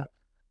Florida.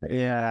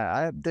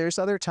 Yeah, there's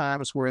other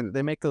times where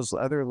they make those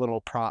other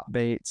little prop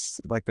baits,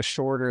 like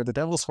the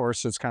Devil's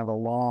Horse is kind of a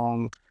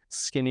long,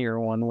 skinnier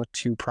one with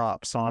two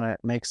props on it,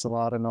 makes a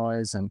lot of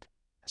noise, and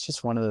it's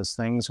just one of those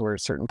things where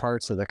certain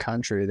parts of the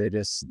country they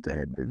just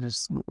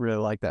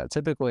really like that.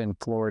 Typically in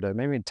Florida,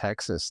 maybe in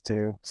Texas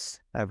too,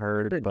 I've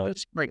heard, but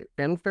It's like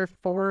Finfish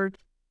Forward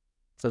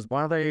says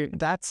why they.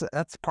 that's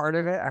part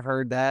of it. I've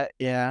heard that,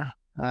 yeah.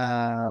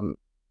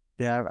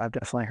 Yeah, I've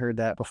definitely heard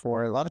that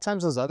before. A lot of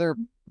times those other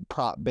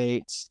prop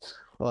baits,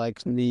 like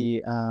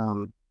the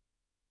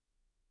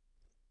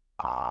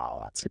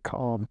what's it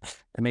called?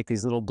 They make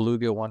these little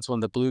bluegill ones when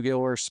the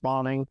bluegill are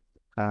spawning.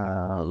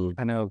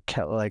 I know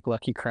like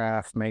Lucky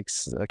Craft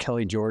makes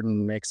Kelly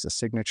Jordan makes a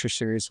signature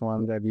series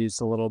one that I've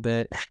used a little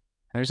bit.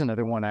 There's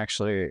another one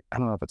actually. I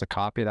don't know if it's a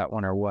copy of that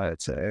one or what.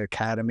 It's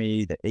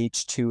Academy, the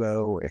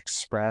H2O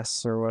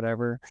Express or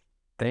whatever.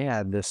 They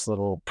had this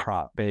little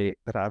prop bait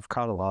that I've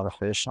caught a lot of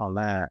fish on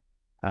that.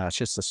 It's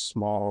just a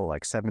small,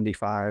 like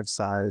 75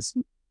 size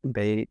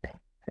bait,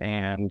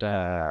 and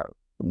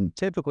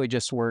typically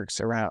just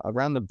works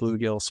around the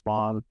bluegill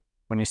spawn.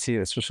 When you see,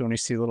 especially when you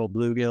see little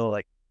bluegill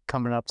like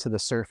coming up to the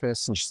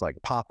surface and just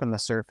like popping the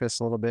surface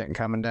a little bit and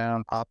coming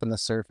down, popping the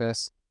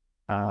surface.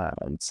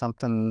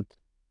 Something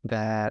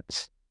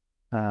that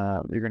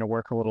you're going to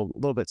work a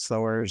little bit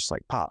slower, just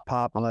like pop,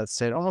 pop, and let's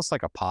say almost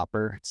like a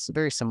popper. It's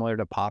very similar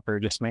to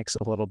popper, just makes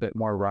a little bit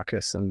more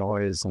ruckus and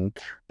noise, and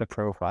the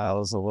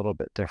profile is a little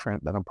bit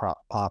different than a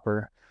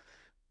popper.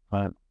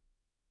 But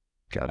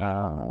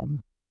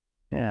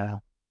yeah,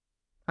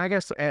 I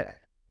guess,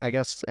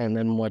 and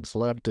then what's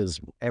left is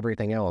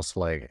everything else,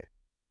 like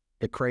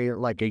it create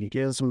like a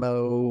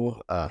gizmo.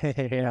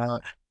 yeah,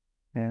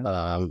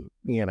 yeah.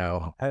 You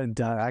know,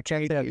 I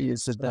can't say I've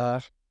used it.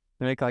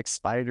 They make like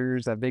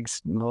spiders, that big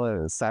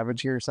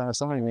savage or something.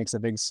 Somebody makes a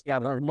big yeah,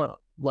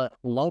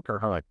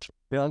 lunker hunt.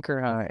 bunker.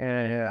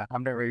 Yeah, yeah.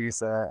 I've never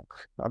used that.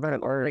 I bet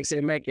it works. Makes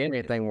it make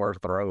anything worth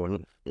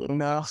throwing.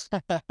 No.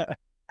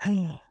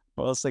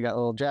 What else they got?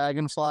 Little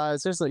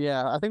dragonflies.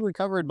 Yeah. I think we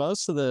covered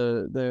most of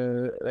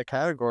the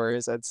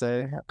categories. I'd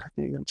say.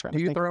 I'm trying Do to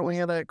you think. throw any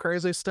of that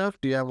crazy stuff?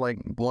 Do you have like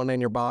one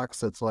in your box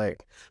that's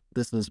like,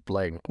 this is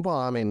like, well,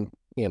 I mean,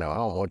 you know, I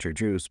don't want your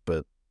juice,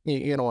 but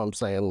you know what I'm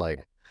saying?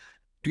 Like,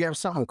 do you have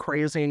something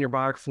crazy in your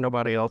box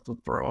nobody else is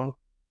throwing?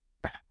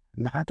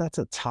 Not that's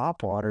a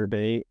topwater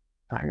bait.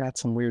 I got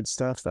some weird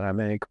stuff that I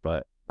make,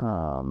 but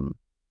not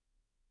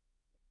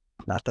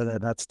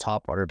that's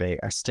topwater bait.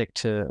 I stick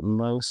to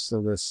most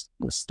of this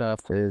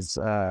stuff is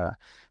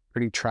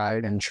pretty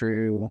tried and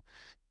true,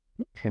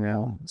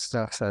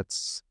 stuff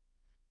that's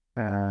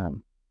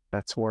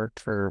worked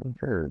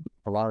for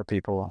a lot of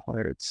people,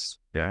 whether it's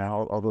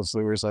all those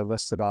lures I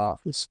listed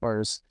off. As far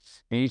as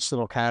in each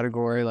little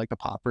category, like the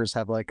poppers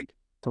have like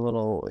the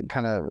little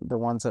kind of the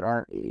ones that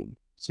aren't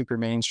super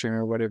mainstream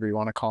or whatever you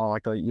want to call it,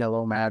 like the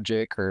yellow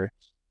magic or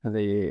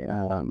the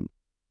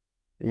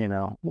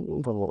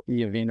little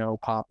Iovino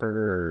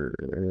popper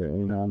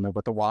or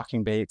but the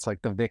walking baits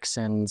like the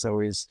Vixens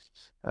always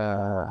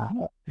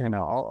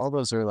all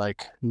those are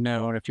like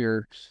known. If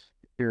you're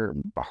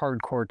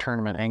hardcore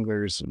tournament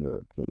anglers,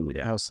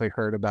 mostly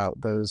heard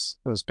about those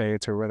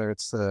baits, or whether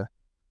it's the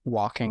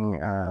walking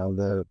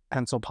the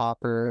pencil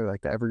popper,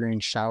 like the evergreen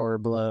shower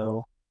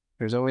blow.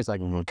 There's always like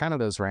kind of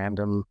those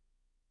random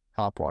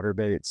topwater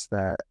baits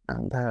that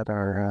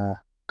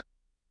are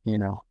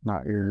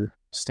not your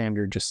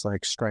standard, just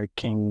like Strike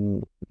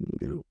King,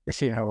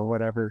 or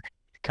whatever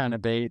kind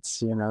of baits.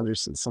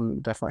 There's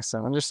definitely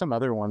some, and there's some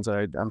other ones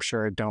that I'm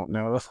sure I don't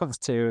know of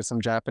too. Some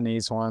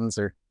Japanese ones,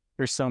 or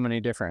there's so many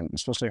different,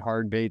 especially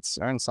hard baits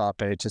and soft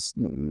baits, just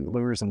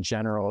lures in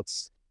general.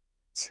 It's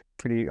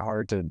pretty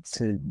hard to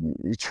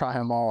try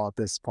them all at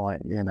this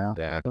point,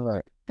 Yeah.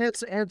 But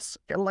It's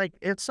like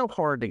it's so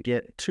hard to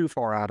get too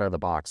far out of the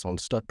box on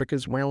stuff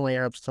because we only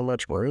have so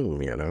much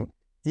room,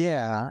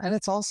 yeah, and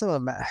it's also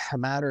a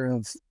matter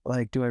of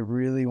like, do I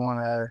really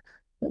want to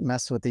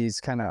mess with these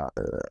kind of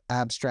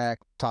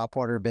abstract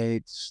topwater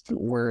baits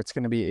where it's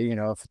going to be,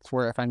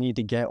 if I need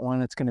to get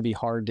one, it's going to be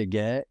hard to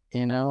get,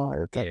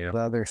 The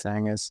other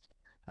thing is,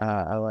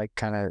 I like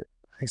kind of,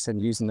 like I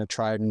said, using the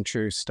tried and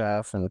true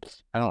stuff, and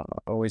I don't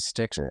always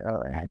stick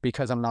to,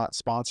 because I'm not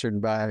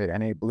sponsored by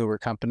any lure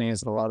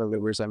companies. A lot of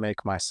lures I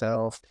make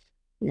myself.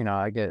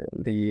 I get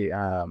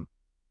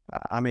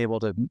I'm able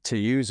to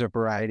use a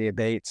variety of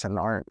baits and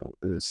aren't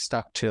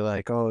stuck to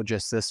like, oh,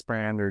 just this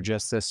brand or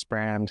just this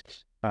brand,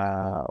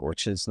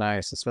 which is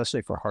nice,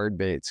 especially for hard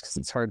baits, because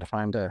it's hard to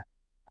find a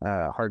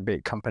hard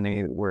bait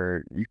company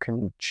where you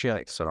can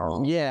Fix it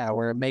all. yeah,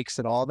 where it makes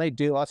it all. They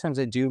do a lot of times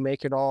they do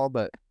make it all,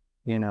 but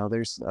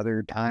there's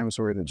other times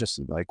where it just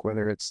like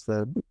whether it's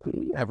the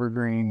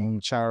evergreen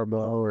shower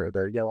blow or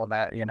the yellow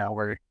mat,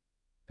 where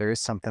there is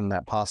something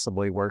that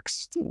possibly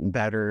works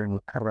better, and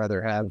I'd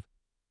rather have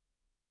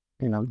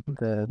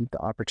the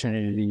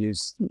opportunity to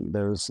use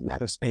those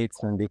baits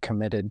than be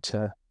committed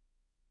to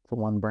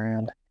one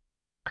brand.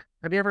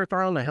 Have you ever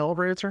thrown the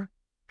Hellraiser?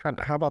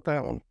 How about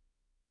that one?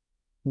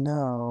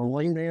 No,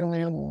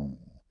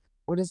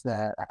 what is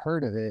that? I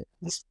heard of it.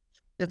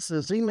 It's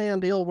the Z-Man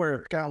deal where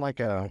it's got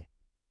like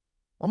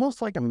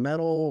almost like a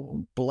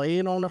metal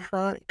blade on the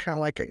front, kind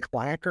of like a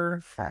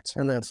clacker,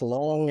 and then it's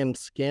long and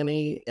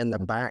skinny, and the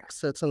back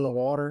sits in the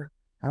water.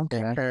 Okay,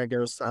 and kind of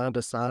goes side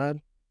to side.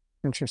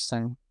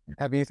 interesting.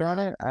 Have you thrown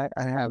it? I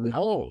haven't.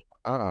 No,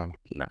 no.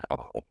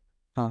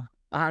 Huh.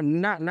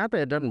 Not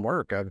that it doesn't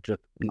work.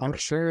 I'm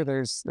sure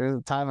there's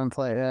a time and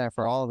place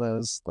for all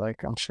those.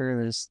 Like I'm sure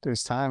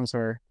there's times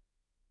where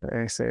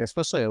they say,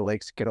 especially at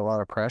lakes, get a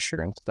lot of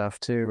pressure and stuff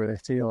too, where they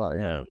see a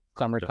lot,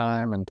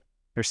 summertime, and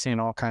they're seeing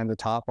all kinds of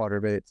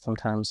topwater baits.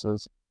 Sometimes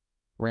those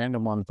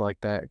random ones like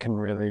that can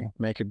really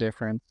make a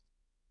difference.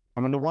 I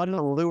mean, the one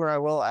lure I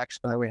will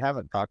actually we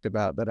haven't talked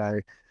about that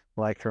I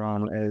like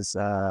throwing is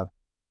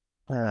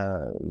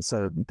it's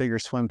a bigger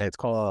swim bait. It's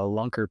called a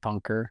lunker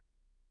punker.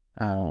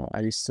 I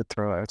used to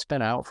throw it. It's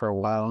been out for a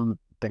while. I don't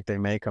think they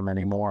make them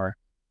anymore,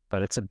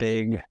 but it's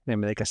they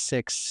make a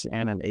 6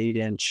 and an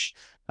 8-inch.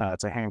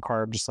 It's a hand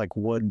carved, just like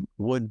wood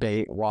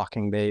bait,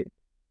 walking bait.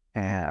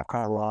 And I've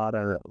caught a lot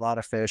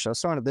of fish. I was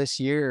throwing it this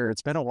year.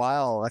 It's been a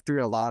while. I threw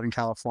it a lot in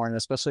California,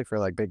 especially for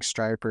like big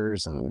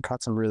stripers, and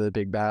caught some really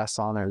big bass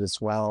on it as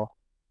well.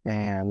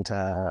 And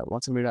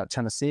once I moved out to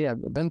Tennessee,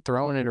 I've been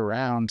throwing it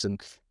around,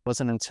 and it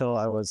wasn't until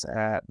I was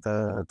at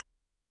the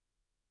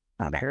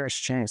Harris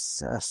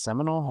Chase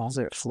Seminole. Was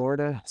it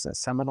Florida? Is that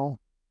Seminole?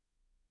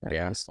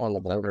 Yeah, it's on the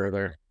border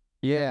there.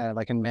 Yeah,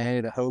 like in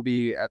May, the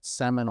Hobie at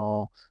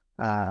Seminole.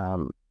 I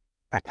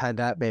had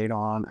that bait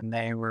on, and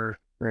they were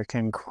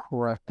freaking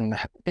crushing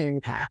that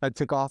thing. I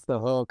took off the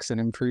hooks, and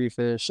in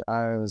pre-fish,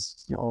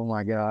 oh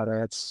my God, I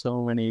had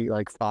so many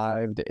like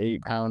 5 to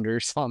 8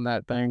 pounders on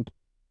that thing.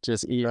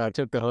 I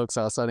took the hooks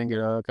off so I didn't get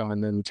a hook them,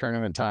 and then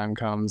tournament time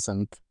comes,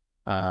 and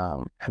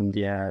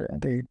yeah,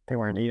 they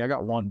weren't eating. I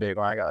got one big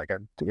one. I got like a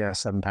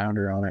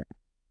 7-pounder on it.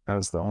 That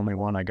was the only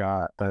one I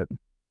got, but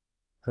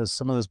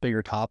some of those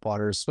bigger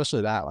topwaters,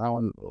 especially that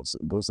one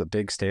was a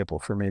big staple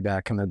for me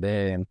back in the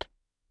day.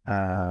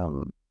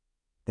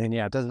 And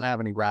yeah, it doesn't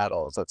have any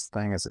rattles. That's the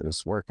thing, is it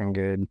was working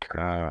good.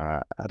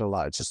 I had a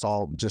lot. It's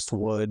just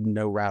wood,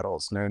 no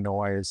rattles, no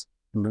noise.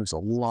 It moves a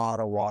lot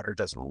of water,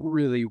 does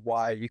really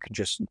wide. You can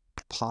just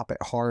pop it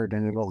hard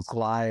and it'll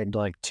glide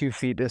like 2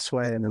 feet this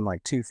way and then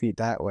like 2 feet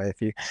that way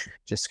if you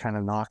just kind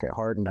of knock it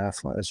hard enough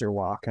as you're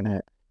walking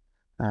it.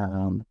 Yeah,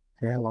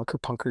 Lunker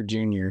Punker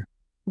Jr.,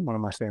 one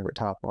of my favorite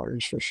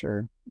topwaters for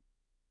sure.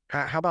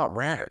 How about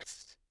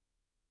rats?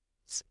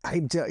 I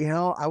do,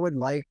 I would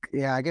like,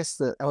 I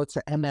guess it's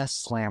an MS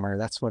Slammer.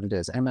 That's what it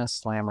is. MS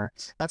Slammer.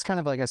 That's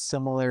kind of like a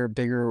similar,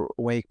 bigger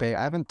wake bait.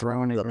 I haven't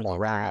thrown it in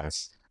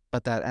rats,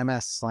 but that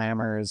MS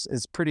Slammer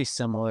is pretty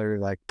similar,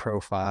 like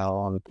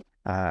profile.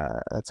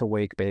 And that's a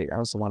wake bait. That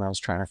was the one I was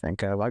trying to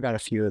think of. I got a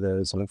few of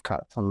those, and I've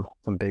caught some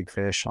big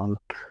fish on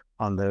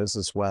those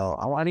as well.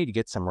 I need to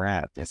get some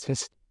rat. It's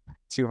just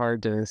too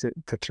hard to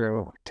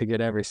throw to get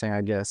everything,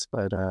 I guess.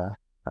 But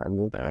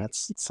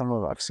that's some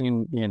of I've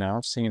seen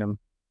them.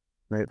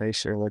 They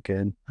sure look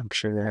good. I'm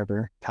sure they have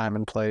their time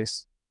and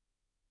place.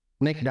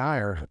 Nick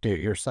Dyer, dude,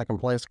 your second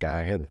place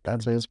guy,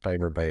 that's his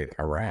favorite bait,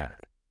 a rat.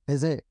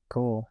 Is it?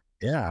 Cool.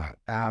 Yeah.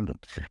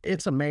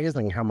 It's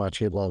amazing how much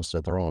he loves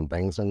to throw on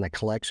things, and the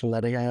collection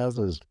that he has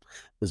is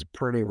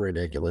pretty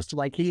ridiculous.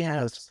 Like, he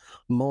has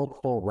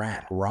multiple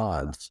rat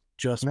rods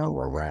just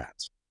for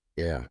rats.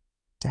 Yeah.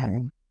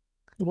 Dang.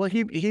 Well,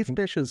 he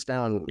fishes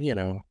down,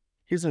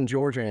 he's in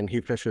Georgia, and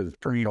he fishes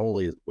pretty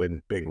shoalies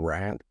with big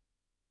rats.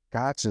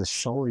 Gotcha.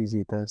 Shoalies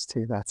eat those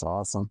too. That's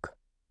awesome.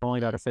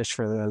 Only got to fish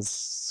for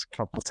those a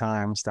couple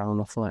times down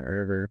the Flint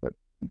River, but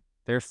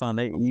they're fun.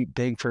 They eat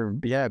big for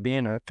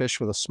being a fish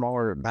with a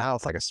smaller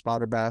mouth, like a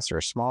spotted bass or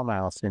a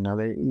smallmouth.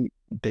 They eat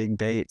big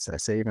baits. I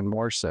say even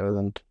more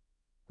so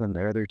than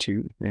the other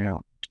two.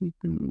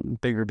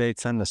 Bigger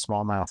baits than the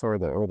smallmouth or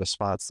the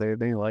spots.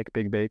 They like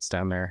big baits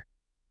down there.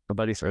 My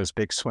buddy throws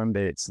big swim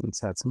baits and it's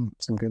had some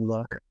good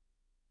luck.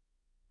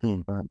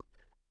 But,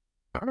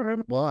 all right.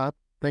 Well, I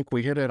think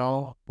we hit it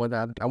all. With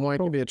that, I want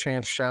to give you a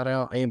chance to shout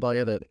out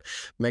anybody that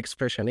makes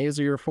fishing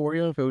easier for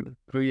you.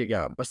 Who you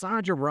got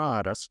besides your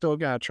rod? I still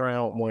got to try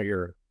out one of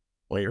your.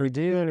 We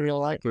do, and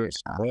you'll like it.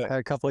 I've had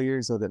a couple of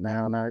years with it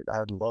now, and I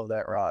love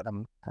that rod.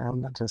 I'm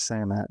not just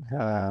saying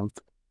that.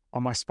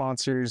 All my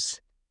sponsors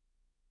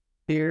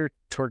here: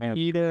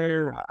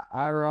 Torpedo,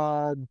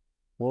 iRod,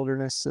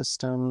 Wilderness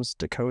Systems,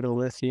 Dakota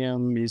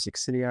Lithium, Music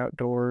City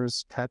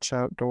Outdoors, Catch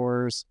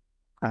Outdoors,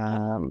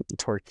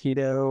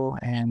 Torpedo,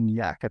 and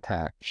Yak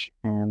Attack,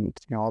 and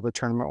all the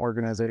tournament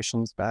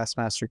organizations,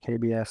 Bassmaster,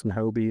 KBF, and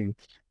Hobie, and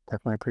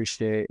definitely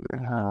appreciate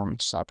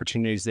just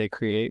opportunities they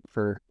create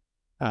for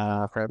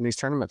having these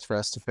tournaments for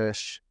us to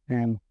fish.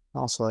 And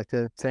also like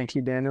to thank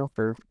you, Daniel,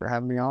 for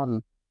having me on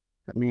and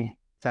let me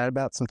chat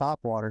about some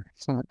topwater.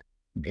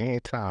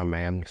 Anytime,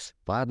 man.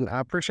 But I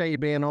appreciate you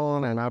being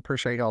on, and I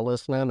appreciate y'all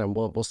listening, and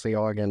we'll see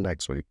y'all again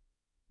next week.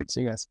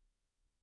 See you guys.